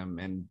Fernandes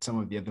and some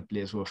of the other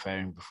players who were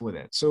firing before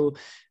that. So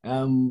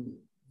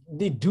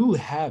they do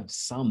have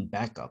some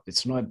backup.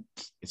 It's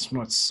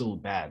not so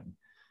bad.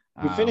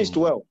 He finished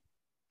well.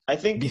 I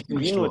think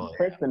Greenwood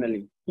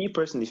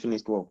personally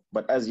finished well.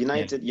 But as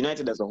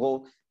United as a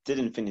whole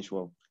didn't finish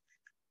well.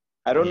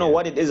 I don't know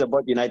what it is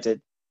about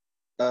United.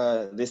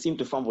 They seem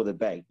to fumble the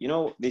bag.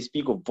 They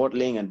speak of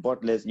bottling and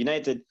bottlers.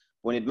 United,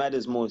 when it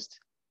matters most,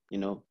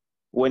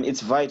 when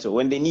it's vital,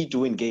 when they need to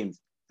win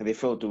games, they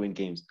fail to win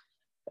games.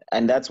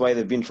 And that's why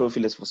they've been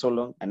trophyless for so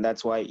long. And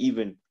that's why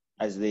even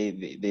as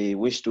they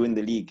wish to win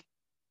the league,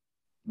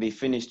 they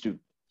fail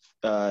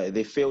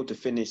to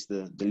finish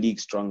the league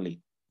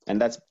strongly. And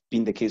that's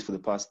been the case for the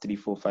past 3,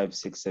 4, 5,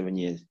 6, 7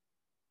 years.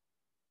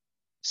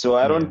 So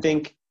I don't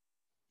think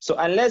so,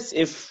 unless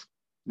if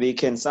they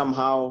can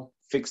somehow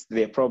fix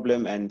their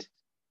problem.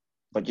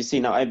 But you see,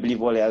 now I believe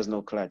Wale has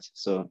no clutch.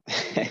 So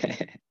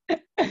I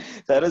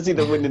don't see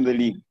them winning the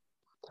league.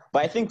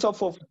 But I think top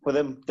 4 for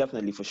them,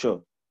 definitely, for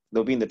sure.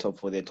 They'll be in the top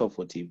 4. They're top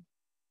 4 team.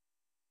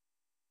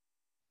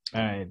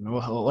 All right.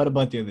 What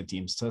about the other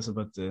teams? Tell us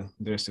about the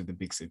rest of the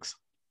Big 6.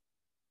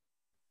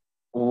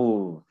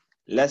 Oh,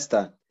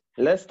 Leicester.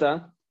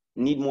 Leicester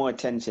need more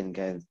attention,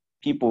 guys.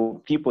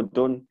 People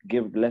don't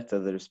give Leicester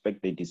the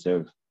respect they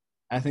deserve.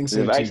 I think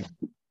so too.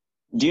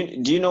 Do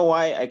you know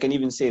why I can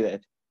even say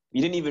that?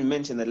 You didn't even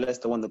mention that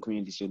Leicester won the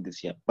Community Shield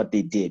this year, but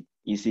they did.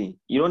 You see,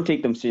 you don't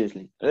take them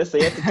seriously. Leicester,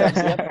 you have to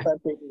start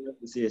taking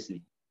Leicester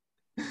seriously.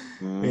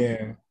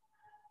 Yeah.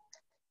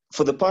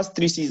 For the past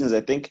 3 seasons,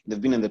 I think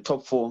they've been in the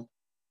top 4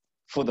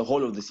 for the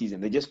whole of the season.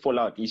 They just fall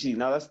out. You see,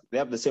 now they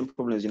have the same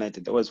problem as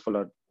United. They always fall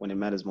out when it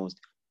matters most.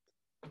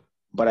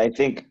 But I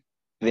think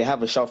they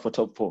have a shout for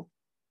top 4.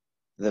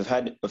 They've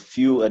had a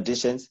few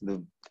additions.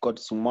 They've got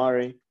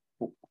Soumare,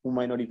 who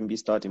might not even be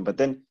starting. But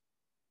then,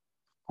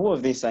 who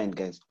have they signed,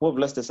 guys? Who have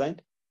Leicester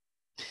signed?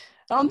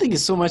 I don't think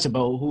it's so much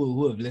about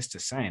who have Leicester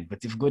signed,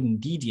 but they've got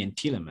Ndidi and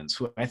Tielemans,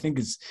 who I think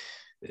is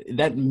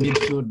that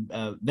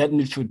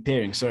midfield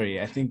pairing.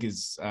 I think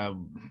is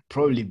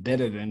probably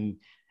better than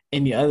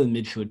any other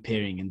midfield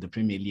pairing in the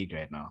Premier League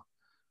right now.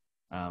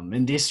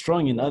 And they're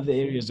strong in other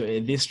areas.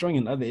 They're strong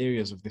in other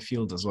areas of the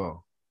field as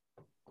well.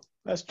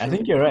 That's true. I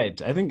think you're right.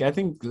 I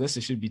think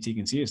Leicester should be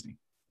taken seriously.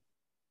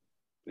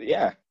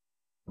 Yeah,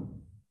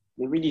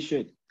 they really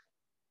should.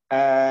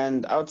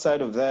 And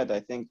outside of that, I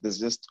think there's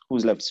just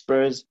who's left.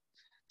 Spurs.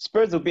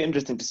 Spurs will be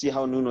interesting to see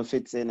how Nuno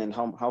fits in and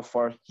how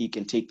far he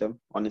can take them,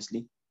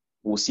 honestly.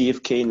 We'll see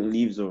if Kane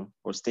leaves or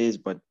stays,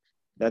 but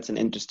that's an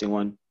interesting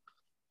one.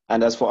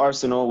 And as for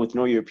Arsenal with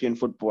no European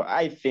football,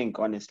 I think,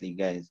 honestly,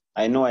 guys,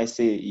 I know I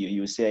say,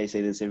 you say I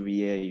say this every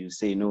year, you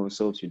say no,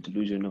 Soaps, you're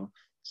delusional,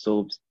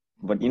 Soaps.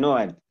 But you know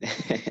what?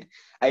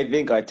 I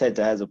think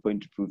Arteta has a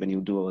point to prove and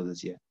he'll do all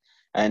this year.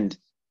 And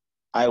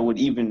I would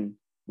even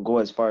go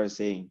as far as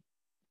saying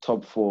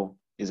top 4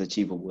 is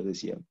achievable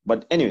this year.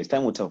 But anyways,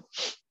 time will tell.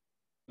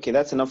 Okay,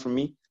 that's enough from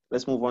me.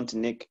 Let's move on to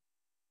Nick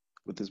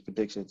with his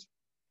predictions.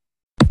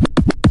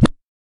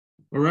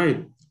 All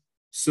right.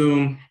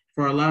 So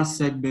for our last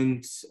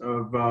segment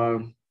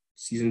of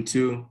season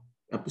 2,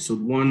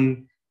 episode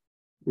 1,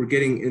 we're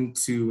getting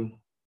into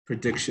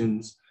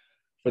predictions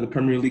for the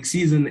Premier League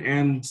season.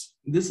 And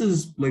this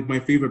is like my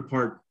favorite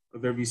part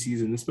of every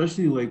season,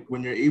 especially like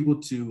when you're able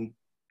to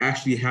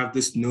actually have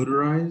this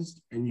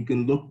notarized and you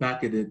can look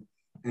back at it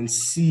and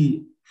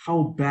see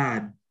how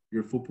bad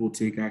your football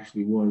take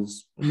actually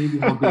was, or maybe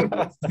how good it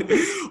was.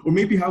 Or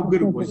maybe how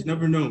good it was. You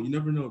never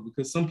know,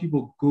 because some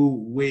people go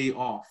way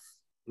off.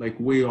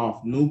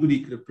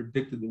 Nobody could have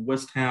predicted that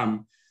West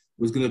Ham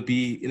was going to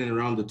be in and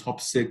around the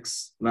top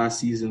 6 last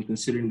season,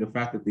 considering the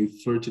fact that they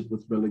flirted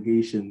with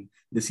relegation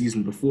the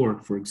season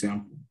before, for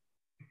example.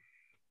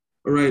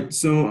 All right,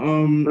 so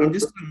I'm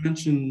just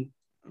going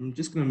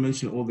to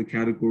mention all the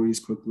categories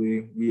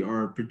quickly. We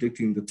are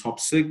predicting the top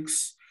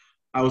 6.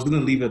 I was going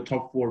to leave the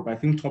top 4, but I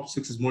think top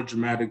 6 is more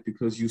dramatic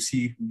because you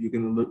see who you're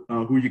going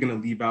to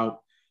leave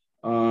out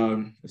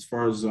as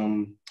far as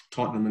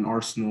Tottenham and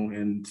Arsenal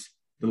and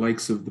the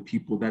likes of the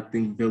people that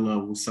think Villa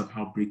will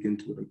somehow break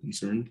into it are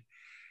concerned.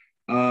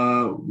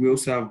 We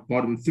also have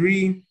bottom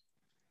 3.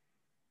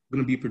 We're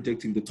going to be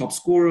predicting the top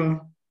scorer,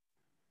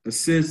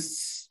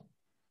 assists,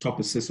 top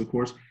assists, of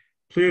course,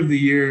 player of the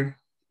year,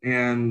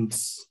 and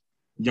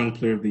young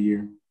player of the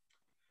year.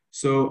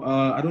 So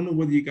I don't know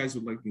whether you guys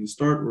would like me to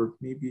start or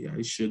maybe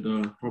I should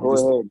Go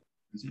ahead.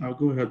 I'll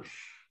go ahead.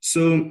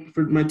 So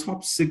for my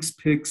top 6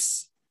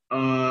 picks,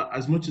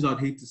 as much as I'd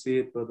hate to say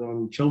it, but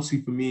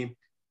Chelsea for me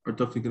are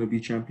definitely going to be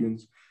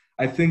champions.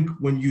 I think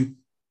when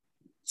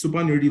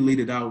Subban already laid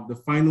it out, the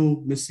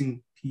final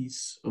missing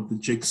piece of the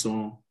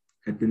jigsaw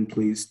had been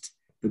placed,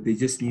 that they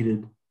just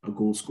needed a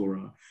goal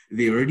scorer.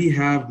 They already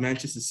have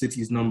Manchester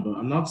City's number.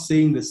 I'm not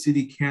saying that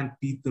City can't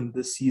beat them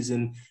this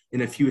season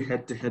in a few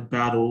head-to-head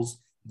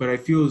battles, but I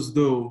feel as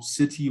though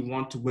City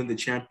want to win the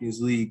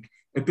Champions League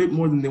a bit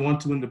more than they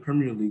want to win the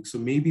Premier League. So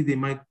maybe they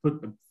might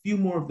put a few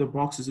more of their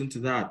boxes into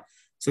that.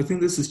 So I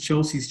think this is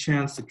Chelsea's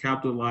chance to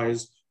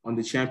capitalize on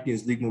the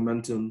Champions League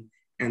momentum,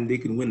 and they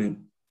can win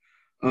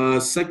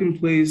it. Second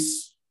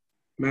place,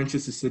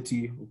 Manchester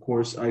City, of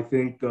course. I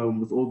think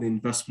with all the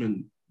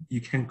investment,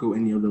 you can't go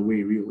any other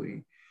way,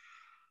 really.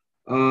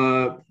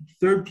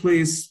 Third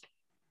place,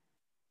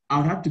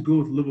 I'd have to go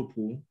with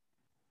Liverpool,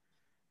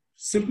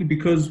 simply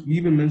because we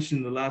even mentioned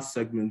in the last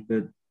segment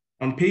that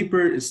on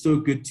paper, it's still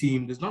a good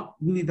team. There's not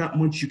really that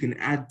much you can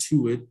add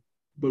to it.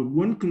 But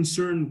one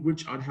concern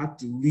which I'd have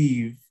to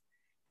leave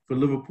for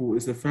Liverpool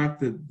is the fact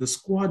that the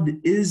squad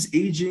is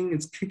aging.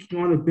 It's kicking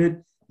on a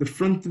bit. The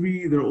front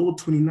 3, they're all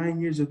 29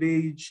 years of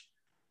age.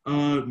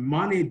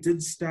 Mane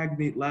did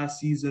stagnate last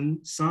season.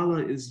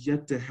 Salah is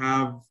yet to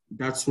have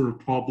that sort of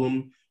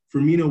problem.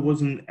 Firmino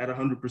wasn't at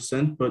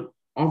 100%, but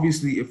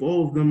obviously if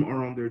all of them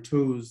are on their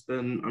toes,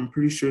 then I'm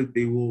pretty sure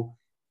they will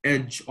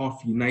edge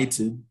off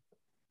United,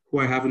 who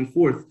I have in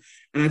 4th.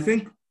 And I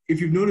think if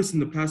you've noticed in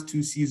the past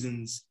 2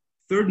 seasons,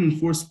 3rd and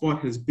 4th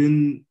spot has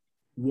been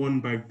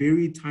won by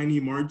very tiny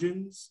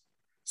margins.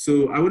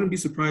 So I wouldn't be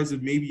surprised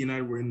if maybe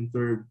United were in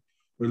 3rd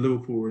or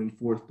Liverpool were in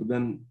 4th. But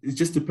then it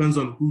just depends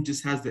on who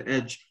just has the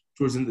edge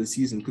towards the end of the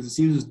season, because it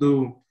seems as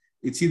though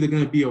it's either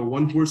going to be a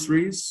 1-horse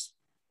race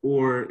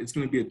or it's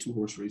going to be a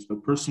 2-horse race.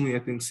 But personally, I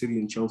think City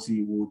and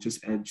Chelsea will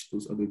just edge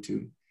those other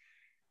 2.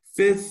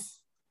 5th,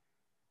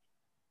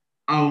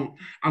 I'll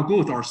go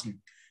with Arsenal.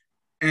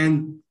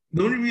 And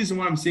the only reason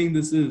why I'm saying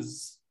this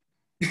is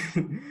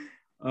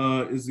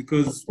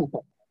because,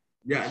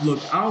 yeah, look,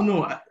 I don't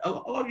know. A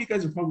lot of you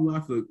guys are probably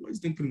laughing, like, why is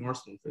Dink putting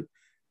Arsenal in 5th?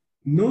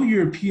 No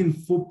European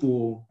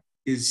football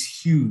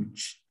is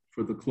huge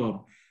for the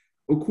club.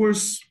 Of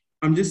course,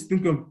 I'm just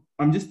thinking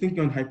on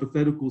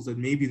hypotheticals that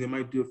maybe they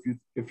might do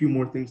a few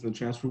more things in the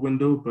transfer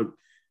window. But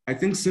I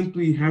think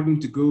simply having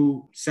to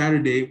go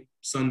Saturday,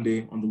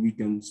 Sunday on the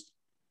weekends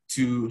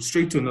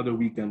straight to another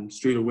weekend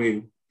straight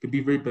away could be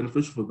very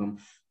beneficial for them.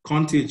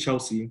 Conte at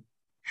Chelsea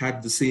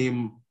had the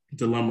same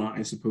dilemma,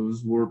 I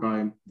suppose, whereby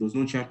there was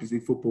no Champions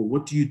League football.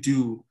 What do you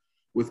do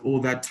with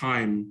all that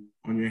time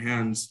on your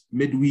hands?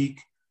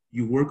 Midweek,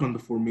 you work on the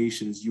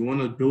formations. You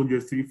want to build your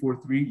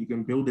 3-4-3, you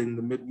can build it in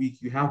the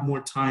midweek. You have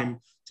more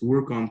time to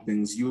work on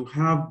things. You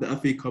have the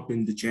FA Cup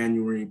in the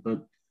January,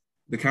 but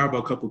the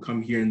Carabao Cup will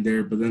come here and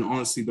there, but then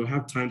honestly, they'll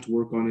have time to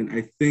work on it.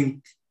 I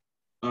think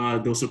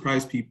they'll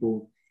surprise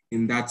people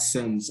in that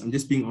sense. I'm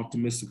just being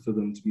optimistic for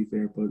them, to be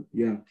fair, but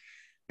yeah.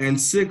 And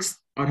sixth,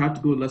 I'd have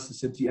to go with Leicester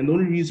City. And the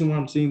only reason why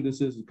I'm saying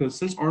this is because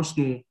since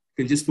Arsenal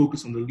can just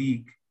focus on the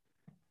league,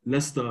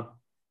 Leicester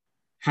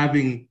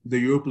having the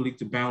Europa League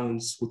to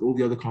balance with all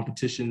the other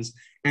competitions,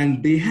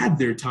 and they had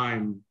their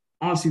time.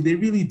 Honestly, they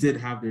really did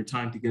have their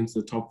time to get into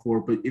the top four.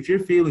 But if you're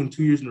failing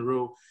 2 years in a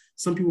row,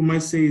 some people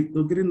might say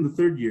they'll get it in the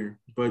third year.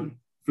 But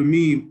for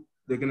me,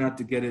 they're going to have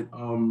to get it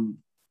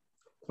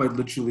quite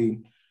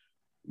literally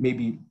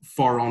maybe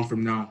far on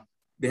from now.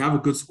 They have a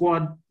good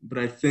squad, but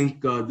I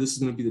think this is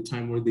going to be the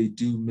time where they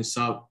do miss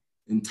out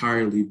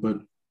entirely.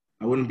 But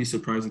I wouldn't be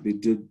surprised if they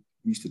did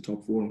reach the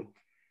top four.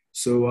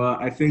 So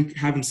I think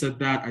having said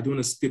that, I don't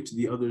want to skip to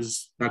the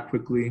others that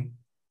quickly.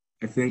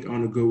 I think I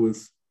want to go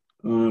with,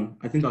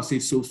 I think I'll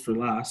save Soaps for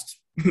last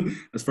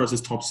as far as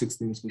this top six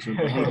thing is concerned.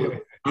 I'm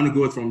going to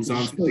go with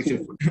Ramzan's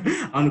prediction.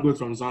 I'm going to go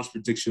with Ramzan's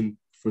prediction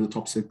for the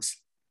top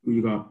six. Who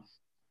you got?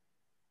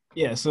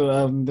 Yeah,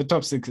 so the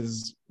top six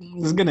is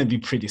going to be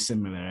pretty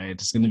similar, right?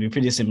 It's going to be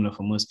pretty similar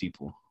for most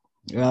people.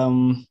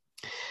 I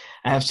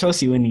have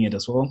Chelsea winning it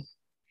as well.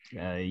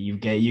 You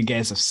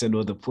guys have said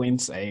all the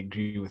points. I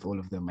agree with all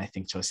of them. I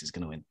think Chelsea is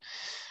going to win.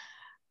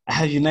 I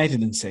have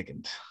United in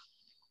second,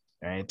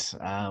 right?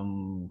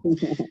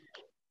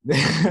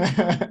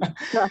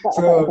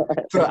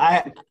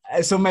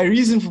 So my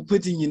reason for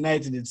putting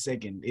United in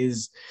second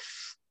is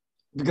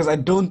because I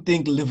don't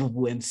think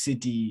Liverpool and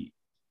City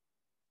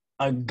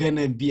are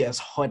gonna be as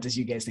hot as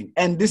you guys think.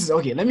 And this is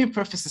okay. Let me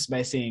preface this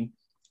by saying,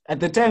 at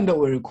the time that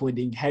we're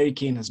recording, Harry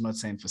Kane has not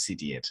signed for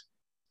City yet.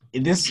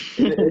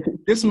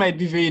 This might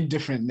be very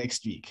different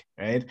next week,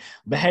 right?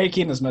 But Harry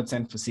Kane has not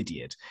signed for City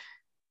yet.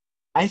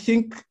 I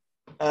think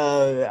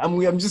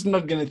I'm just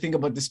not gonna think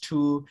about this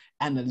too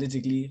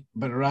analytically,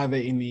 but rather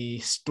in a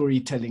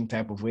storytelling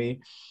type of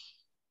way.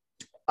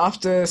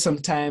 After some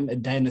time, a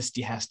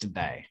dynasty has to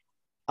die.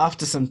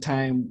 After some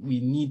time, we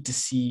need to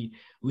see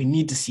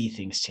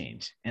things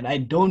change. And I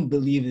don't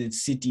believe that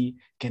City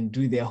can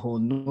do their whole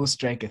no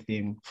striker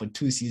thing for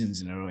 2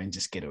 seasons in a row and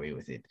just get away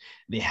with it.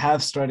 They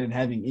have started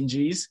having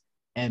injuries,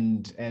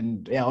 and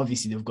yeah,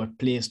 obviously they've got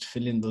players to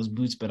fill in those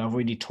boots, but I've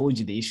already told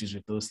you the issues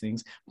with those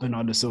things.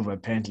 Bernardo Silva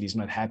apparently is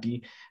not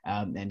happy,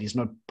 and he's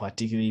not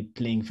particularly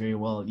playing very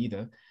well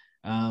either.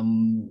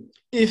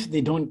 If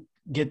they don't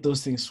get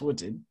those things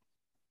sorted,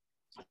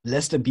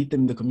 Leicester beat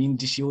them in the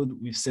Community Shield.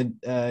 We've said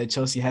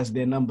Chelsea has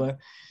their number.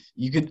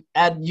 You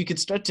could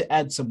start to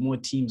add some more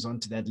teams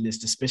onto that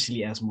list,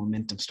 especially as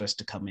momentum starts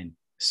to come in.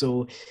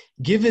 So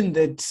given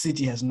that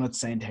City has not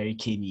signed Harry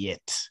Kane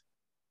yet,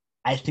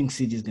 I think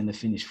City is going to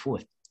finish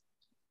fourth,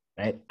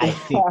 right? I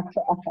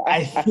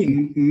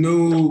think.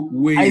 No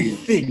way. I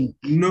think.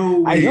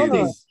 No way.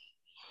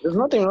 There's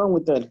nothing wrong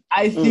with that.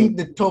 I think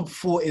the top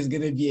four is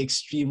going to be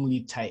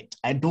extremely tight.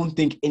 I don't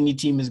think any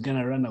team is going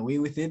to run away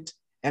with it.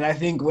 And I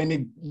think when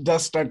it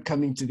does start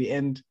coming to the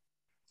end,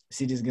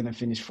 City is going to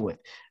finish fourth.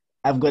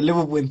 I've got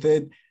Liverpool in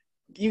third.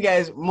 You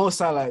guys, Mo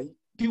Salah,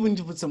 people need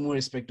to put some more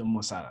respect on Mo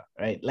Salah,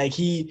 right? Like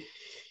he's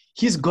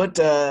got,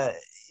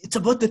 it's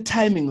about the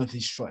timing of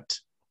his shot.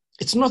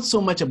 It's not so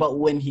much about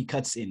when he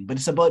cuts in, but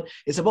it's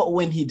about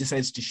when he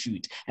decides to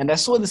shoot. And I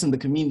saw this in the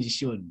Community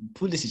Shield.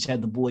 Pulisic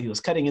had the ball. He was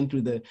cutting in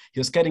from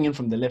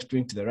the left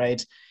wing to the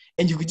right.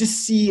 And you could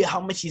just see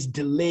how much he's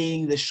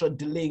delaying the shot.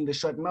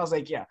 And I was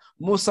like, yeah,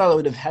 Mo Salah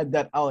would have had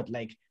that out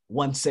like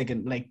 1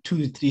 second, like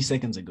 2-3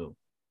 seconds ago,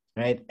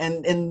 right?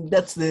 And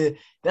that's the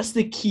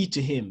key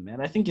to him.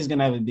 And I think he's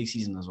gonna have a big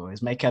season as well.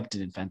 He's my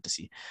captain in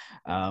fantasy.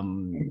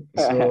 But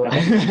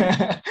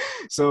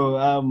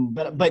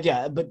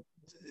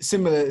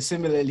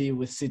similarly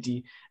with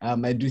City,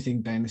 I do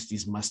think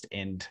dynasties must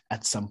end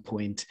at some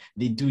point.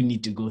 They do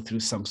need to go through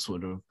some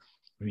sort of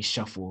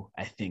reshuffle,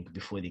 I think,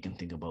 before they can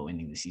think about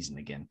winning the season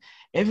again.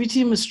 Every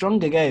team is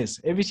stronger, guys.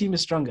 Every team is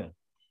stronger.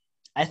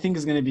 I think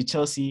it's going to be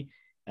Chelsea,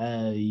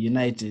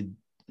 United,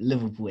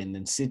 Liverpool, and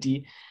then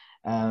City.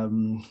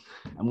 I'm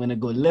going to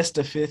go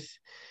Leicester fifth.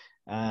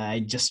 I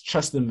just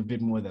trust them a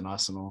bit more than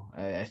Arsenal.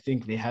 I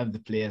think they have the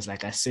players.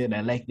 Like I said,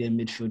 I like their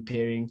midfield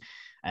pairing.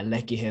 I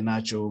like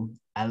Iheanacho.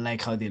 I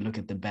like how they look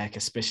at the back,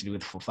 especially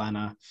with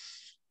Fofana.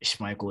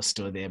 Schmeichel is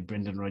still there.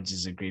 Brendan Rodgers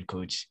is a great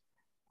coach.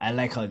 I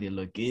like how they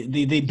look.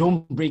 They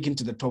don't break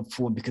into the top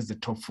four because the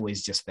top four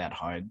is just that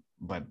hard.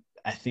 But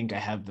I think I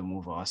have them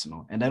over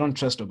Arsenal. And I don't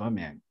trust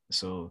Aubameyang.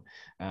 So,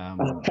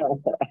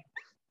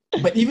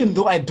 but even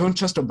though I don't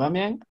trust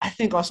Aubameyang, I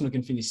think Arsenal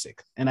can finish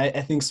sixth. And I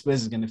think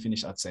Spurs is going to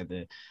finish outside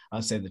the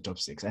top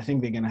six. I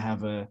think they're going to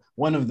have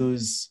one of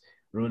those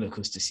roller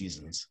coaster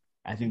seasons.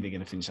 I think they're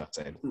going to finish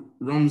outside.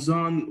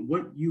 Ramzan,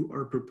 what you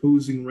are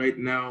proposing right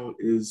now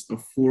is a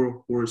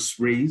 4-horse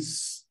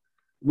race,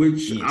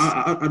 which yes.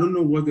 I don't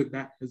know whether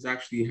that has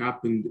actually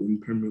happened in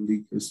Premier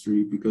League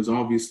history, because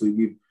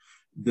obviously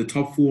the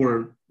top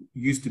four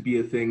used to be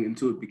a thing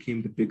until it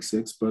became the big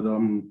six. But I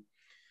don't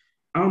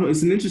know,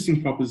 it's an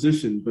interesting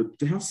proposition. But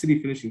to have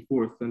City finishing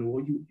fourth, then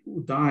you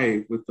will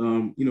die with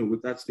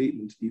with that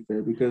statement, to be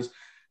fair, because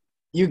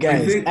You I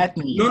guys, think at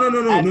me. no, At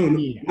no, no,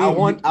 me. I no.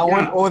 want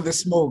Yeah, all the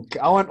smoke.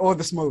 I want all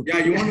the smoke. yeah.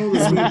 You want all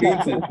the smoke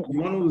painted. You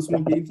want all the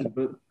smoke painted.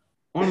 But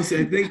honestly,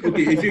 I think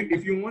okay,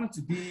 if you want it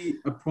to be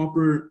a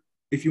proper,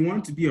 if you want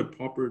it to be a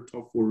proper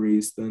top four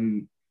race,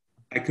 then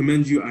I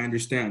commend you. I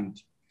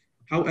understand.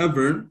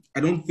 However, I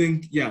don't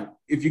think, yeah,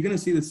 if you're gonna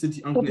say the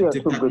City aren't City gonna are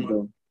dip too that good much,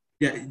 though.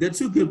 yeah, that's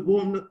too good.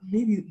 Well,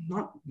 maybe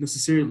not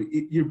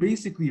necessarily. You're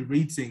basically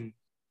rating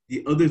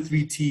the other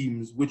three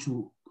teams, which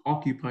will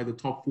occupy the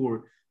top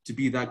four, to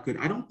be that good.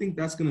 I don't think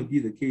that's gonna be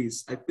the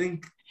case. I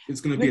think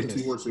it's gonna be a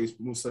Nicholas, two-horse race,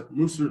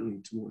 most certainly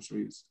two-horse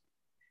race.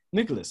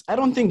 Nicholas, I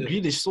don't think Yeah.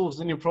 Grealish solves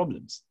any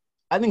problems.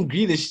 I think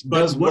Grealish But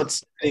does what? what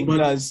Sterling But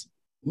does,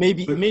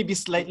 maybe but maybe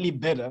slightly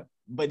better,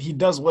 but he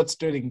does what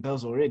Sterling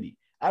does already.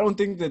 I don't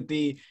think that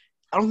they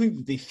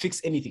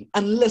fix anything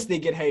unless they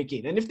get Harry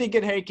Kane. And if they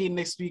get Harry Kane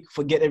next week,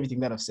 forget everything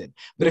that I've said.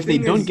 But the if they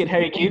thing don't is, get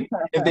Harry Kane,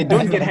 if they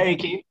don't get Harry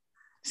Kane,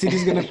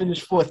 City's gonna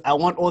finish fourth. I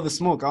want all the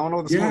smoke. I want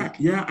all the yeah, smoke.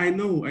 yeah, I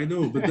know.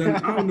 But then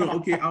I don't know.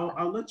 Okay,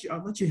 I'll let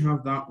you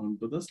have that one.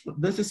 But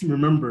let's just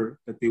remember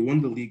that they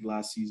won the league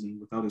last season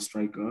without a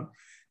striker.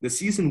 The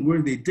season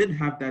where they did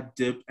have that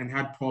dip and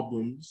had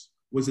problems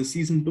was a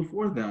season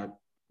before that,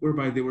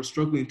 whereby they were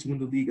struggling to win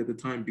the league at the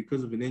time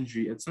because of an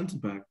injury at centre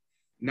back.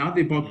 Now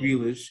they bought Yeah.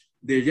 Grealish.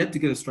 They're yet to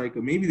get a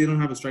striker. Maybe they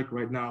don't have a striker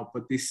right now,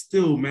 but they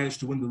still managed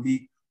to win the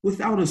league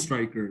without a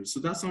striker. So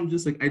that's why I'm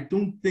just like, I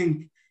don't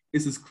think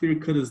it's as clear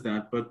cut as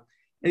that. But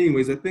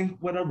anyways, I think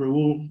whatever,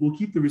 we'll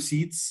keep the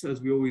receipts as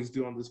we always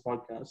do on this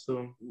podcast.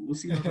 So we'll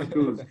see how that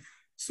goes.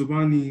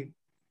 Subani,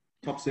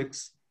 top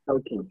six.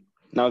 Okay.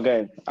 Now,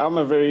 guys, I'm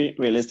a very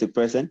realistic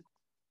person.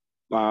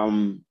 What do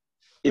you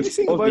It's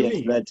think about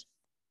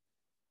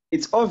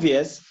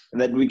obvious me?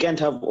 that we can't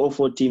have all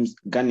four teams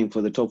gunning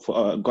for the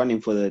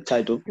gunning for the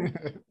title.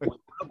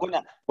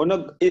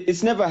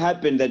 It's never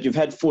happened that you've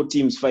had four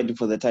teams fighting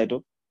for the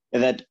title,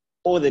 and that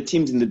all the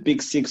teams in the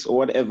big six or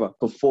whatever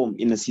perform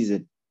in a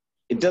season.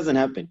 It doesn't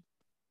happen.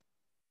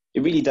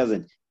 It really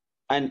doesn't.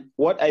 And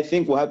what I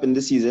think will happen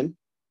this season,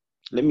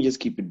 let me just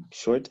keep it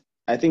short.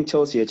 I think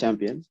Chelsea are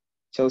champions.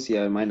 Chelsea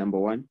are my number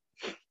one.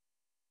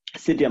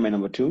 City are my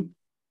number two.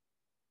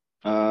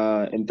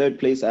 In third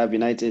place, I have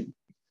United.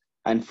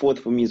 And fourth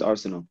for me is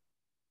Arsenal.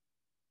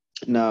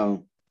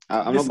 Now,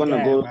 I'm This not going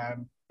to guy, go.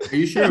 man. Are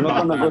you sure I'm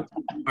not about going to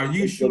that? go Are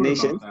you sure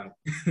explanations. about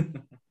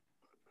that?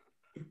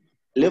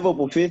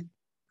 Liverpool fifth,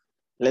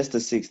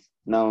 Leicester sixth.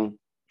 Now,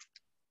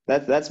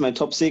 that's my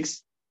top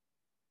six.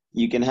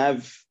 You can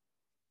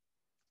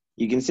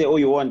say all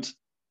you want,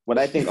 but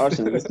I think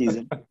Arsenal this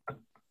season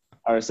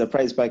are a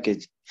surprise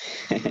package.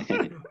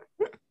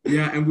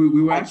 Yeah, and we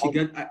will actually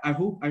get. I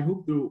hope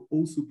they'll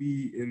also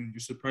be in your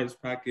surprise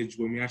package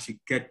when we actually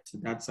get to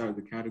that side of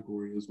the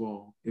category as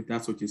well. If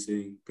that's what you're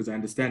saying, because I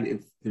understand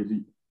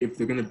if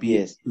they're gonna be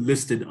Yes.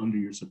 listed under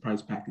your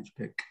surprise package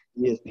pick.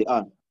 Yes, they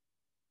are.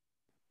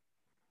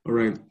 All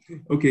right.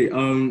 Okay.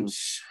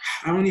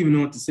 I don't even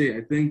know what to say.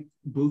 I think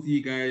both of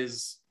you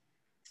guys.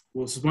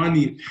 Well,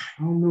 Savani,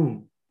 I don't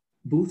know.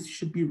 Both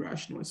should be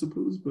rational, I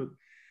suppose, but.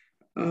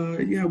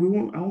 Yeah, we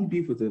won't. I won't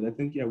beef with it. I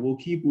think we'll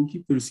keep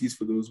the receipts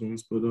for those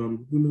ones. But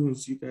who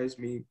knows? You guys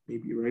may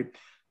be right.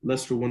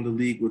 Leicester won the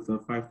league with a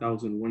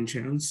 5,001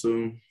 chance.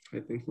 So I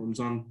think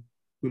Ramzan,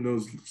 who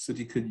knows?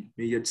 City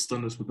may yet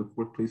stun us with a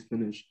fourth place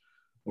finish,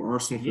 or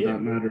Arsenal for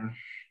that matter.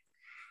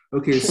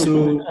 Okay,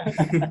 so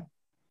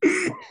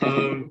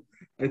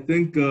I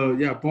think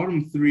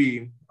bottom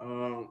three.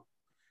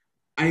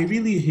 I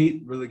really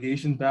hate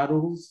relegation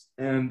battles,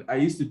 and I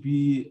used to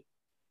be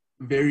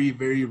very,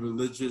 very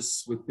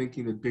religious with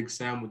thinking that Big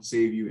Sam would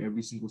save you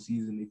every single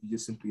season if you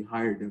just simply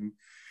hired him.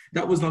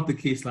 That was not the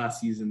case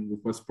last season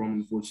with West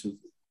Brom,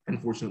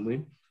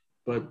 unfortunately.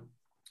 But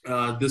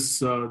this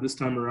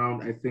time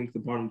around, I think the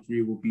bottom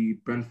three will be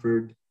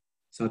Brentford,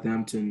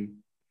 Southampton,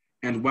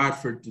 and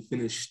Watford to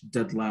finish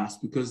dead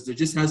last, because there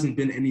just hasn't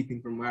been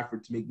anything from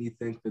Watford to make me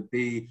think that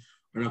they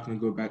are not going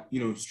to go back,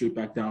 straight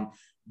back down.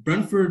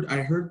 Brentford, I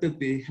heard that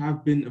they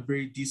have been a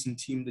very decent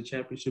team in the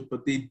championship,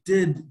 but they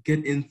did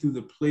get in through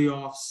the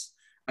playoffs.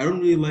 I don't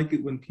really like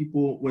it when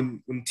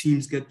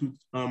teams get through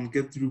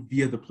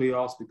via the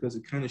playoffs, because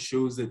it kind of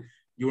shows that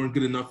you weren't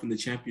good enough in the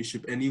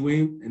championship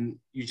anyway, and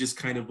you just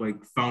kind of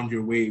like found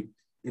your way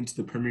into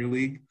the Premier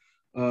League.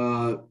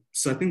 So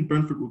I think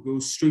Brentford will go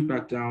straight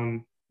back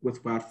down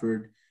with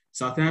Watford.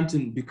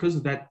 Southampton, because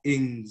of that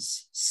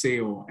Ings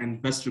sale and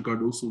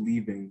Vestergaard also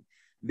leaving,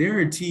 they're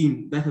a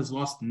team that has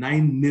lost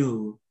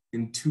 9-0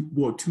 in 2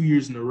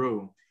 years in a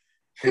row.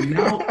 And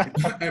now,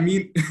 I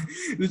mean,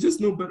 there's just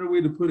no better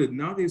way to put it.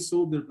 Now they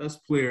sold their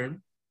best player,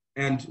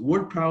 and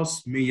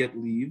Ward-Prowse may yet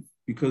leave,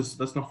 because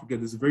let's not forget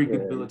there's a very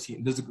good Villa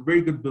team. There's a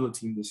very good Villa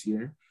team this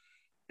year.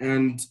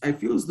 And I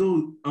feel as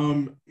though,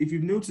 if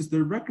you've noticed,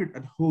 their record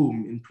at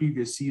home in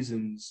previous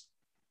seasons,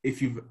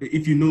 if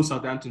you know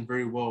Southampton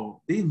very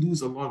well, they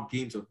lose a lot of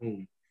games at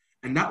home.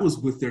 And that was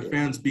with their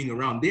fans being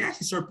around. They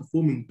actually start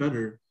performing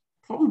better,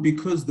 probably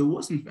because there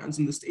wasn't fans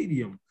in the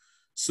stadium.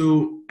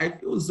 So I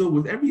feel as though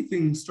with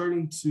everything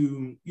starting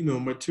to,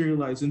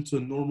 materialize into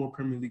a normal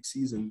Premier League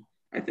season,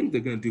 I think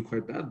they're going to do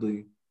quite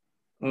badly.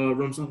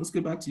 Ramzan, let's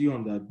get back to you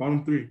on that.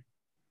 Bottom three.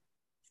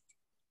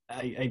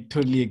 I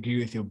totally agree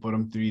with your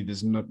bottom three.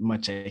 There's not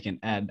much I can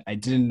add. I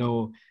didn't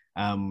know.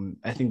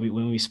 I think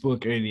when we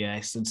spoke earlier,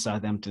 I said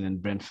Southampton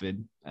and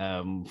Brentford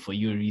for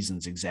your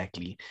reasons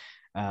exactly.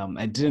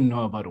 I didn't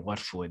know about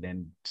Watford,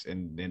 and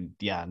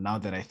yeah, now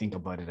that I think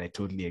about it, I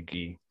totally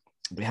agree.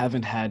 We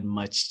haven't had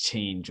much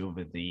change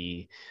over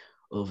the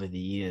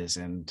years,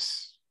 and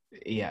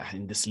yeah,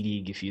 in this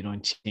league, if you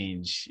don't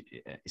change,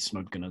 it's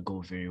not gonna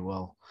go very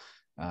well.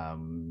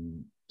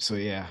 So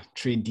yeah,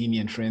 trade Dini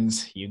and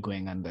friends, you're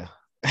going under.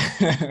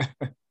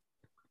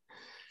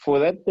 For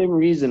that same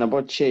reason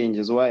about change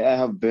is why I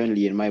have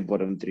Burnley in my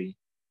bottom three.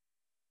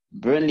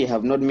 Burnley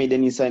have not made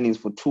any signings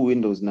for 2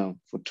 windows now,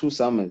 for 2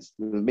 summers.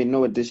 There's been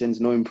no additions,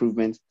 no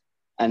improvements.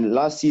 And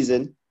last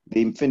season,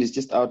 they finished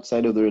just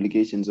outside of the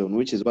relegation zone,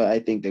 which is why I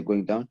think they're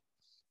going down.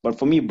 But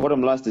for me,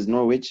 bottom last is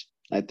Norwich.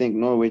 I think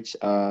Norwich,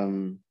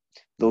 they'll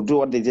do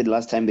what they did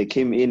last time. They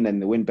came in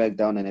and they went back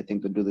down, and I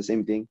think they'll do the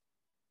same thing.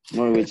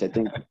 Norwich, I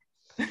think.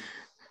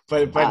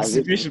 But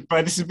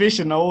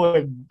participation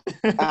award.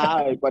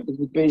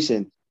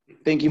 Participation.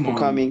 Thank you for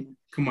coming.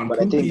 Come on, but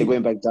Pookie, I think they're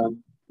going back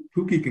down.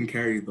 Pookie can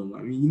carry them.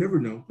 I mean, you never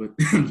know, but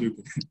I'm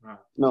joking.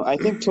 No, I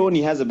think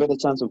Tony has a better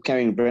chance of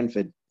carrying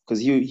Brentford because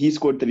he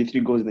scored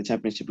 33 goals in the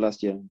championship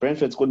last year.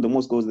 Brentford scored the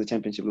most goals in the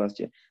championship last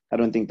year. I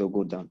don't think they'll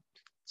go down.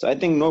 So I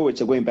think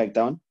Norwich are going back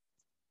down.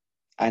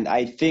 And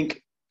I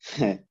think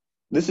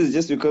this is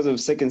just because of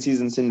second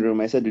season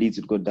syndrome. I said Leeds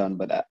would go down,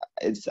 but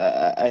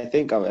I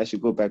think I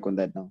should go back on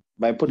that now.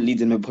 But I put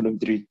Leeds in my bottom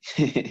three.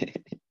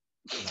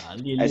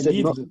 I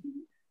said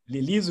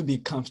Leeds would be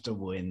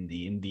comfortable in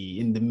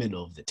the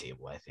middle of the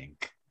table. I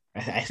think.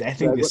 I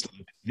think they're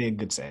still a very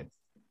good side.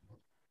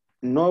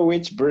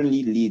 Norwich,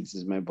 Burnley, Leeds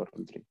is my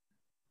bottom three.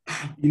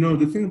 You know,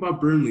 the thing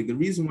about Burnley, the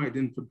reason why I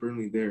didn't put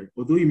Burnley there,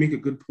 although you make a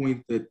good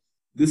point that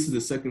this is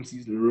the second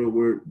season in a row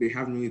where they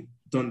haven't really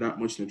done that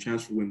much in the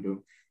transfer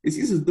window, it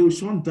seems as though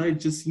Sean Dyche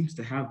just seems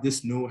to have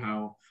this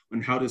know-how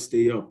on how to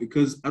stay up.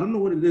 Because I don't know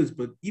what it is,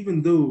 but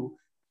even though,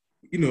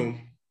 you know,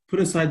 put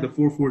aside the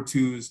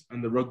 4-4-2s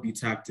and the rugby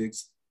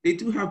tactics, they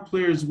do have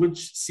players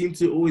which seem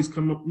to always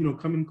come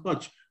in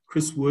clutch.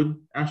 Chris Wood,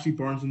 Ashley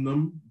Barnes in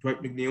them,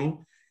 Dwight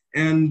McNeil.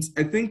 And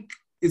I think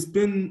it's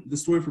been the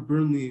story for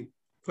Burnley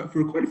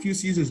for quite a few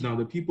seasons now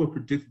that people have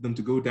predicted them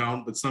to go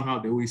down, but somehow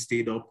they always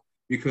stayed up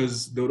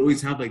because they would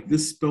always have like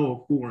this spell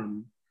of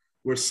form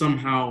where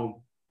somehow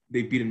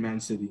they beat Man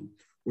City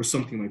or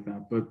something like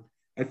that. But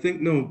I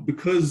think, no,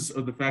 because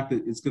of the fact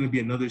that it's going to be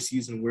another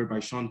season whereby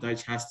Sean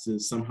Dyche has to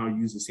somehow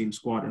use the same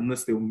squad,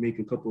 unless they will make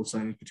a couple of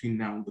signings between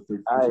now and the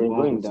third.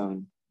 Going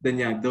down. Then,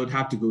 yeah, they would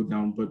have to go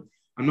down. But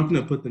I'm not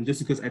going to put them just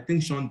because I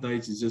think Sean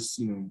Dyche is just,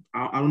 you know,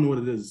 I don't know what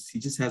it is. He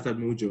just has that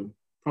mojo.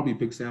 Probably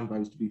Big Sam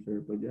vibes, to be fair.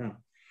 But, yeah.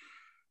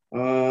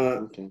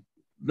 Okay.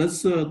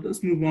 Let's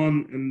move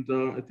on. And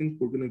I think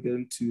we're going to get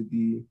into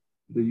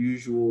the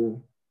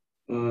usual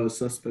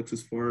suspects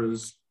as far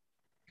as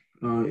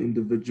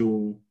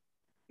individual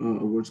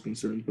awards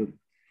concerned. But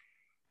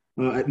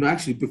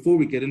actually, before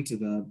we get into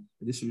that,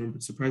 I just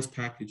remembered surprise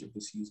package of the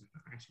season.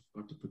 I actually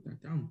forgot to put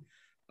that down.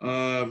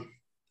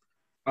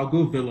 I'll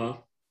go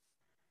Villa.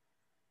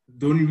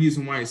 The only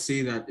reason why I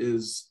say that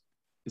is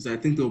I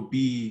think they'll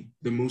be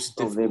the most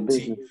difficult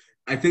team.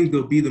 I think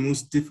they'll be the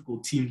most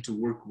difficult team to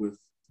work with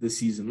this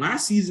season.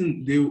 Last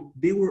season,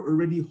 they were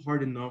already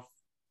hard enough.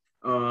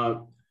 They're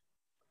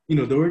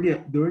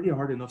already a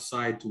hard enough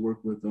side to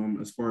work with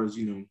as far as,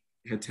 you know,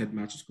 head-to-head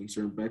match is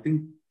concerned. But I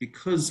think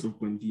because of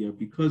Buendia,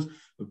 because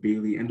of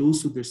Bailey, and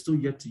also they're still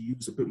yet to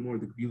use a bit more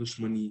of the Grealish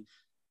money,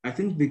 I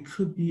think they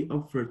could be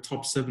up for a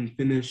top 7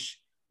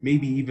 finish,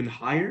 maybe even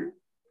higher.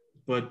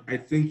 But I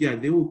think, yeah,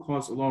 they will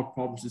cause a lot of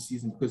problems this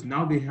season because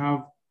now they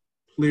have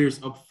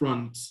players up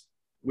front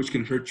which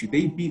can hurt you.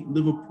 They beat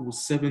Liverpool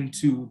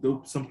 7-2,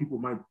 though some people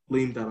might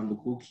blame that on the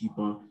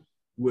goalkeeper.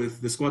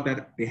 With the squad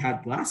that they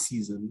had last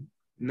season,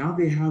 now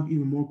they have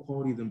even more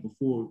quality than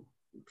before.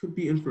 It could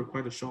be in for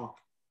quite a shock.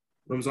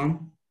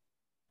 Ramzan?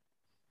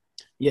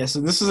 Yeah,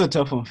 so this is a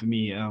tough one for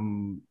me,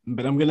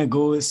 but I'm going to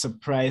go with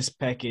surprise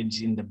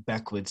package in the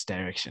backwards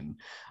direction.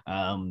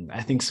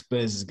 I think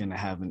Spurs is going to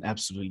have an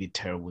absolutely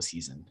terrible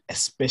season,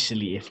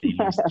 especially if they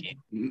lose Kane.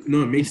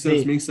 No, it makes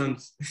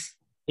sense.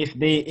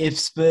 If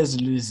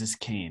Spurs loses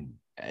Kane,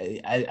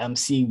 I'm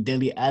seeing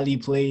Dele Alli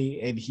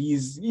play, and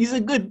he's a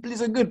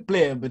good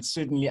player, but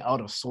certainly out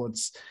of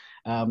sorts.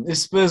 If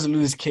Spurs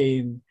lose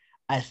Kane,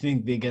 I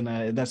think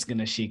that's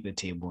gonna shake the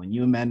table. A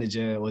new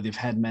manager, or they've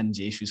had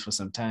manager issues for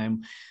some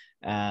time.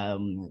 A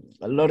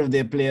lot of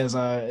their players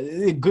are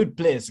good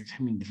players.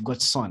 I mean, they've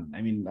got Son.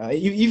 I mean,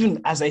 even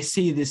as I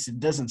say this, it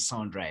doesn't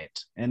sound right,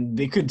 and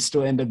they could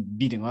still end up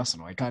beating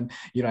Arsenal. I can't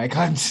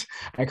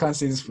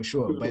say this for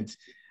sure, but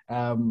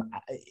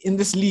in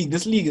this league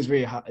is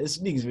very hard. This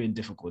league is very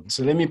difficult.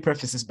 So let me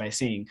preface this by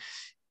saying,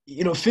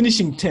 you know,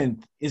 finishing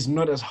 10th is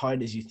not as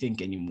hard as you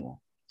think anymore.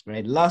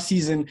 right? Last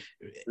season,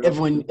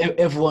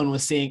 everyone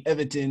was saying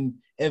Everton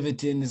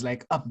is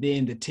like up there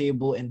in the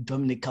table, and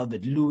Dominic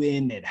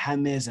Calvert-Lewin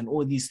and James and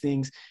all these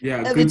things. Yeah,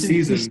 Everton good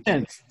season. finished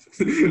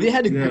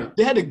 10th.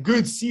 They had a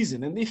good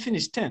season and they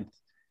finished 10th,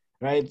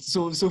 right?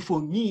 So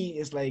for me,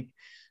 it's like,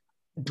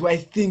 do I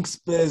think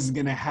Spurs are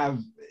gonna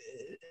have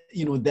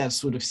that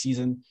sort of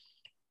season?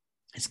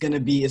 It's gonna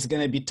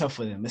be tough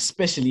for them,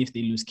 especially if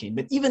they lose Kane.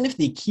 But even if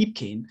they keep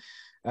Kane,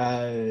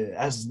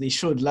 as they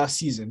showed last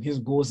season, his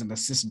goals and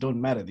assists don't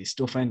matter. They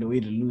still find a way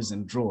to lose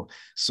and draw.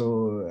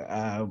 So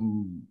I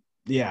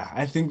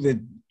think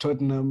that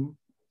Tottenham,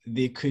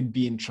 they could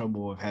be in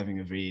trouble of having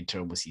a very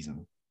terrible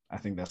season. I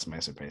think that's my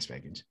surprise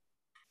package.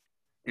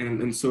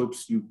 And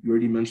Soaps, you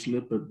already mentioned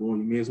it, but you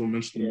may as well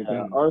mention it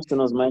again.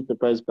 Arsenal's my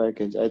surprise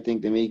package. I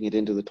think they're making it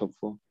into the top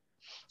 4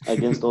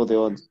 against all the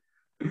odds.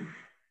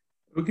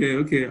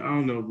 Okay. I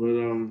don't know,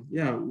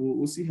 but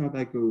we'll see how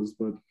that goes.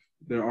 But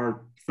there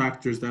are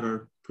factors that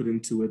are put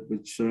into it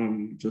which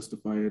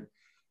justify it.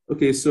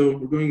 Okay, so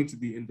we're going into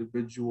the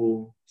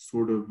individual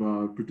sort of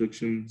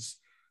predictions.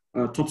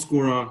 Top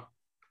scorer,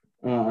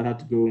 I'd have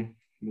to go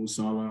Mo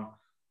Salah.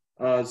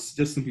 It's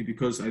just simply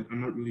because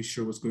I'm not really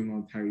sure what's going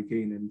on with Harry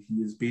Kane, and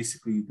he is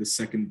basically the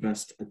second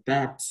best at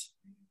that.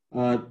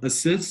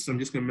 Assists, I'm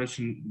just going to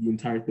mention the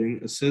entire thing.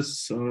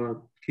 Assists,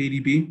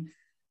 KDB.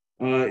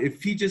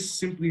 If he just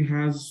simply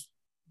has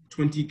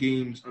 20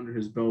 games under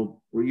his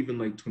belt, or even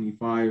like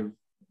 25,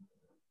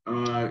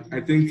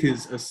 I think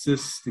his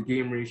assists to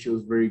game ratio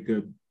is very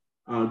good.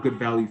 Good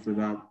value for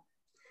that.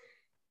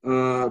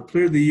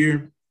 Player of the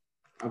year,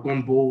 I've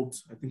gone bold.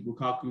 I think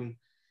Lukaku.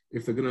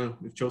 If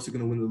Chelsea are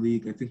gonna win the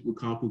league, I think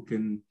Lukaku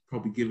can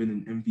probably give it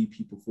an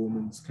MVP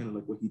performance, kind of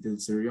like what he did in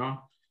Serie A.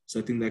 So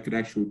I think that could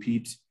actually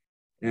repeat.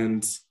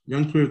 And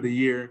young player of the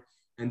year,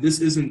 and this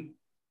isn't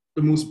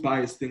the most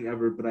biased thing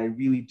ever, but I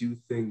really do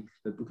think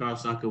that Bukayo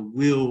Saka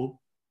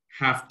will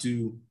have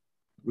to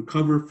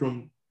recover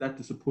from that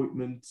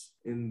disappointment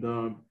in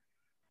the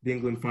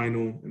England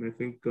final. And I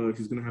think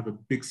he's going to have a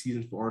big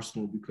season for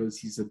Arsenal because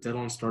he's a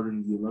dead-on starter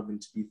in the 11,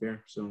 to be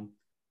fair. So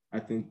I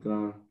think,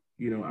 I'm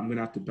going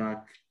to have to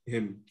back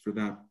him for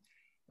that.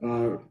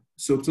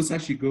 So let's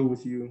actually go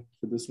with you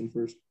for this one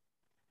first.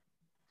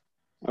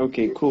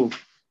 Okay, cool.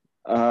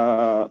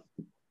 Top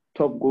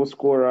goal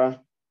scorer,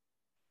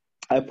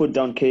 I put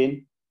down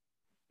Kane,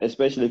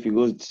 especially if he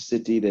goes to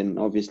City, then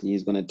obviously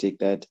he's going to take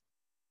that.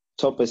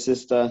 Top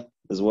assister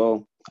as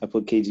well, I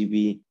put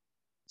KGB,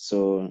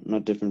 so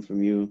not different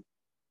from you.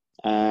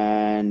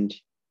 And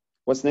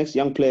what's next?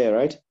 Young player,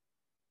 right?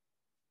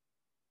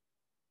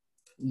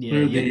 Yeah,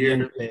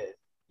 young player.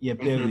 Yeah,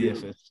 player of the year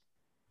first.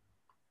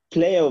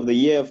 Player of the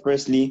year,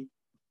 firstly,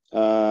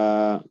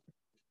 tough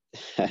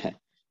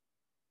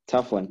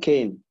one,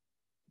 Kane.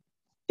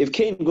 If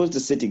Kane goes to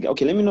City,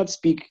 okay, let me not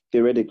speak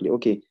theoretically.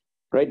 Okay,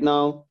 right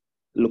now,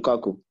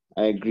 Lukaku,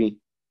 I agree.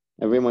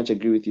 I very much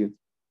agree with you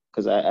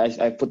because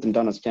I put them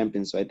down as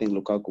champions. So I think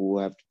Lukaku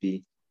will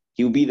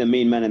he'll be the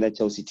main man in that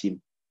Chelsea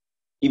team.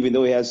 Even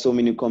though he has so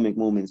many comic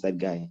moments, that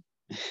guy.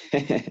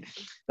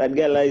 That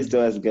guy lies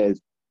to us, guys.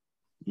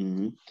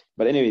 Mm-hmm.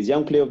 But anyways,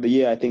 young player of the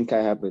year, I think Kai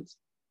Havertz.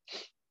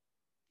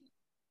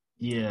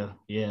 Yeah.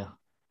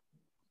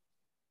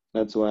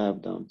 That's what I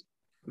have down.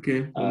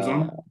 Okay,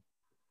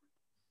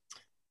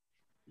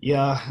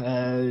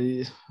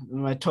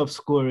 my top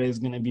scorer is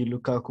going to be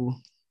Lukaku.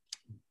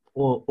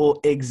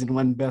 All eggs in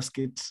one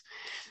basket.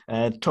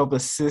 Top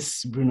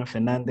assists, Bruno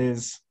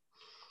Fernandes.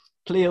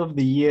 Player of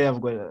the year,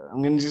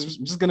 I'm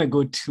just gonna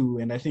go 2,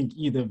 and I think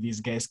either of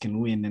these guys can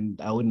win, and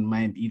I wouldn't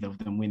mind either of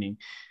them winning.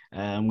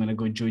 I'm gonna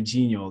go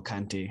Jorginho or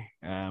Kante.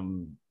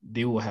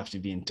 They will have to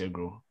be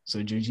integral. So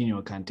Jorginho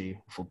or Kante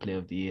for player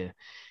of the year.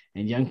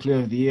 And young player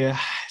of the year,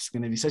 it's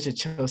gonna be such a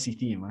Chelsea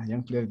theme. Huh?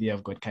 Young player of the year,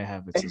 I've got Kai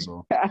Havertz as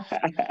well.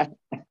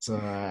 So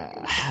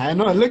I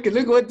know. Look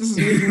what this is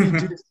making me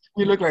do.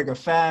 You look like a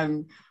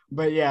fan,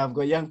 but yeah, I've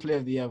got young player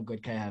of the year. I've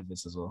got Kai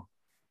Havertz as well.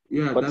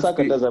 Yeah, but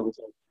Saka does have a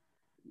chance.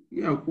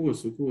 Yeah, of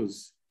course.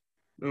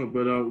 No,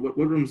 but what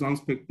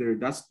Ramzan's picked there,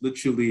 that's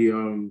literally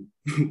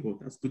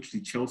that's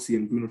literally Chelsea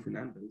and Bruno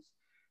Fernandes.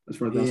 As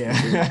far as that's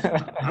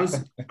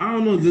concerned. I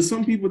don't know. There's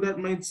some people that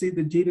might say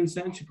that Jadon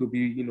Sancho could be,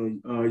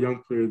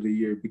 young player of the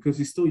year because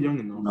he's still young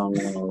enough. No.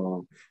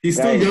 He's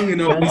still young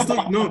enough.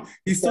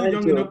 He's still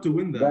young enough to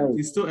win that.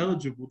 He's still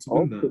eligible to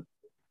win that.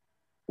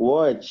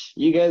 Watch.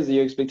 You guys,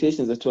 your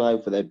expectations are too high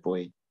for that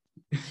boy.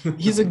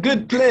 He's a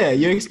good player.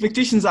 Your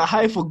expectations are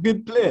high for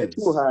good players.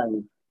 Too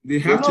high. They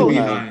have to be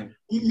high.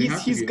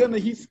 He's gonna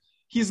be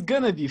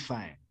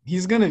fine.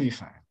 He's gonna be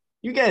fine.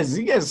 You guys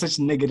are such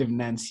negative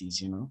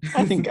Nancy's,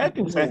 I think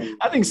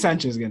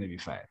Sancho is gonna be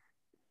fine.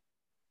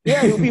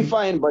 Yeah, he'll be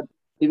fine, but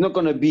he's not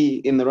gonna be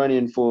in the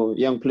running for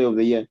young player of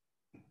the year.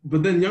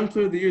 But then young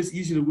player of the year is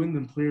easier to win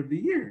than player of the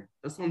year.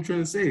 That's what I'm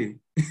trying to say.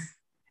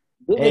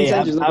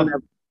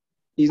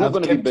 He's not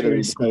gonna be better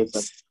than Sancho.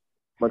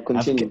 But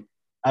continue.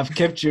 I've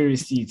kept your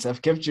receipts.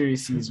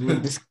 We'll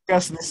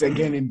discuss this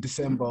again in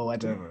December or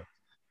whatever.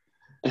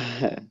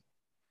 Okay,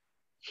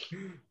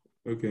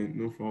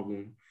 no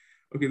problem.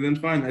 Okay, then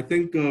fine. I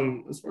think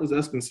as far as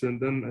that's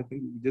concerned, then I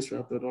think we just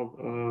wrap that up.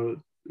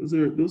 Those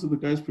are the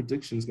guys'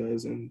 predictions,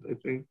 guys, and I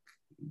think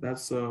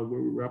that's where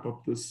we wrap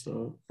up this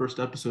first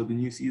episode of the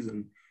new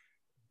season.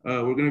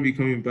 We're gonna be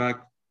coming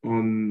back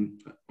on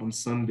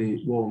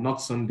Sunday. Well,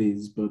 not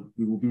Sundays, but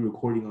we will be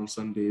recording on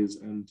Sundays,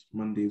 and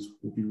Mondays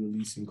we'll be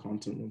releasing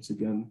content once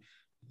again.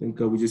 I think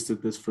we just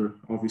did this for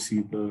obviously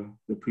the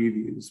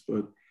previews,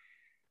 but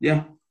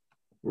yeah,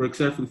 we're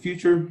excited for the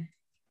future.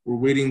 We're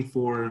waiting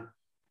for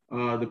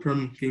the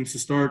Prem games to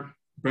start.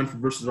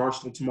 Brentford versus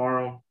Arsenal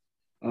tomorrow,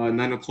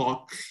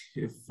 9:00.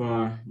 If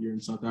you're in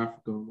South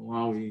Africa,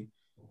 Malawi,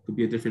 could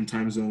be a different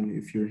time zone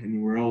if you're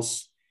anywhere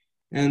else.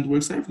 And we're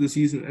excited for the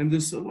season. And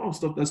there's a lot of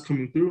stuff that's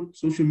coming through.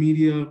 Social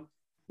media,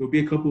 there'll be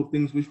a couple of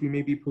things which we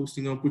may be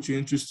posting up, which will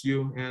interest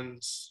you. And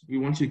we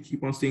want you to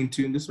keep on staying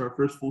tuned. This is our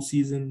first full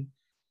season.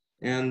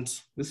 And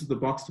this is the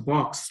Box to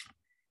Box.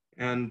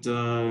 And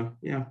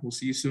yeah, we'll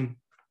see you soon.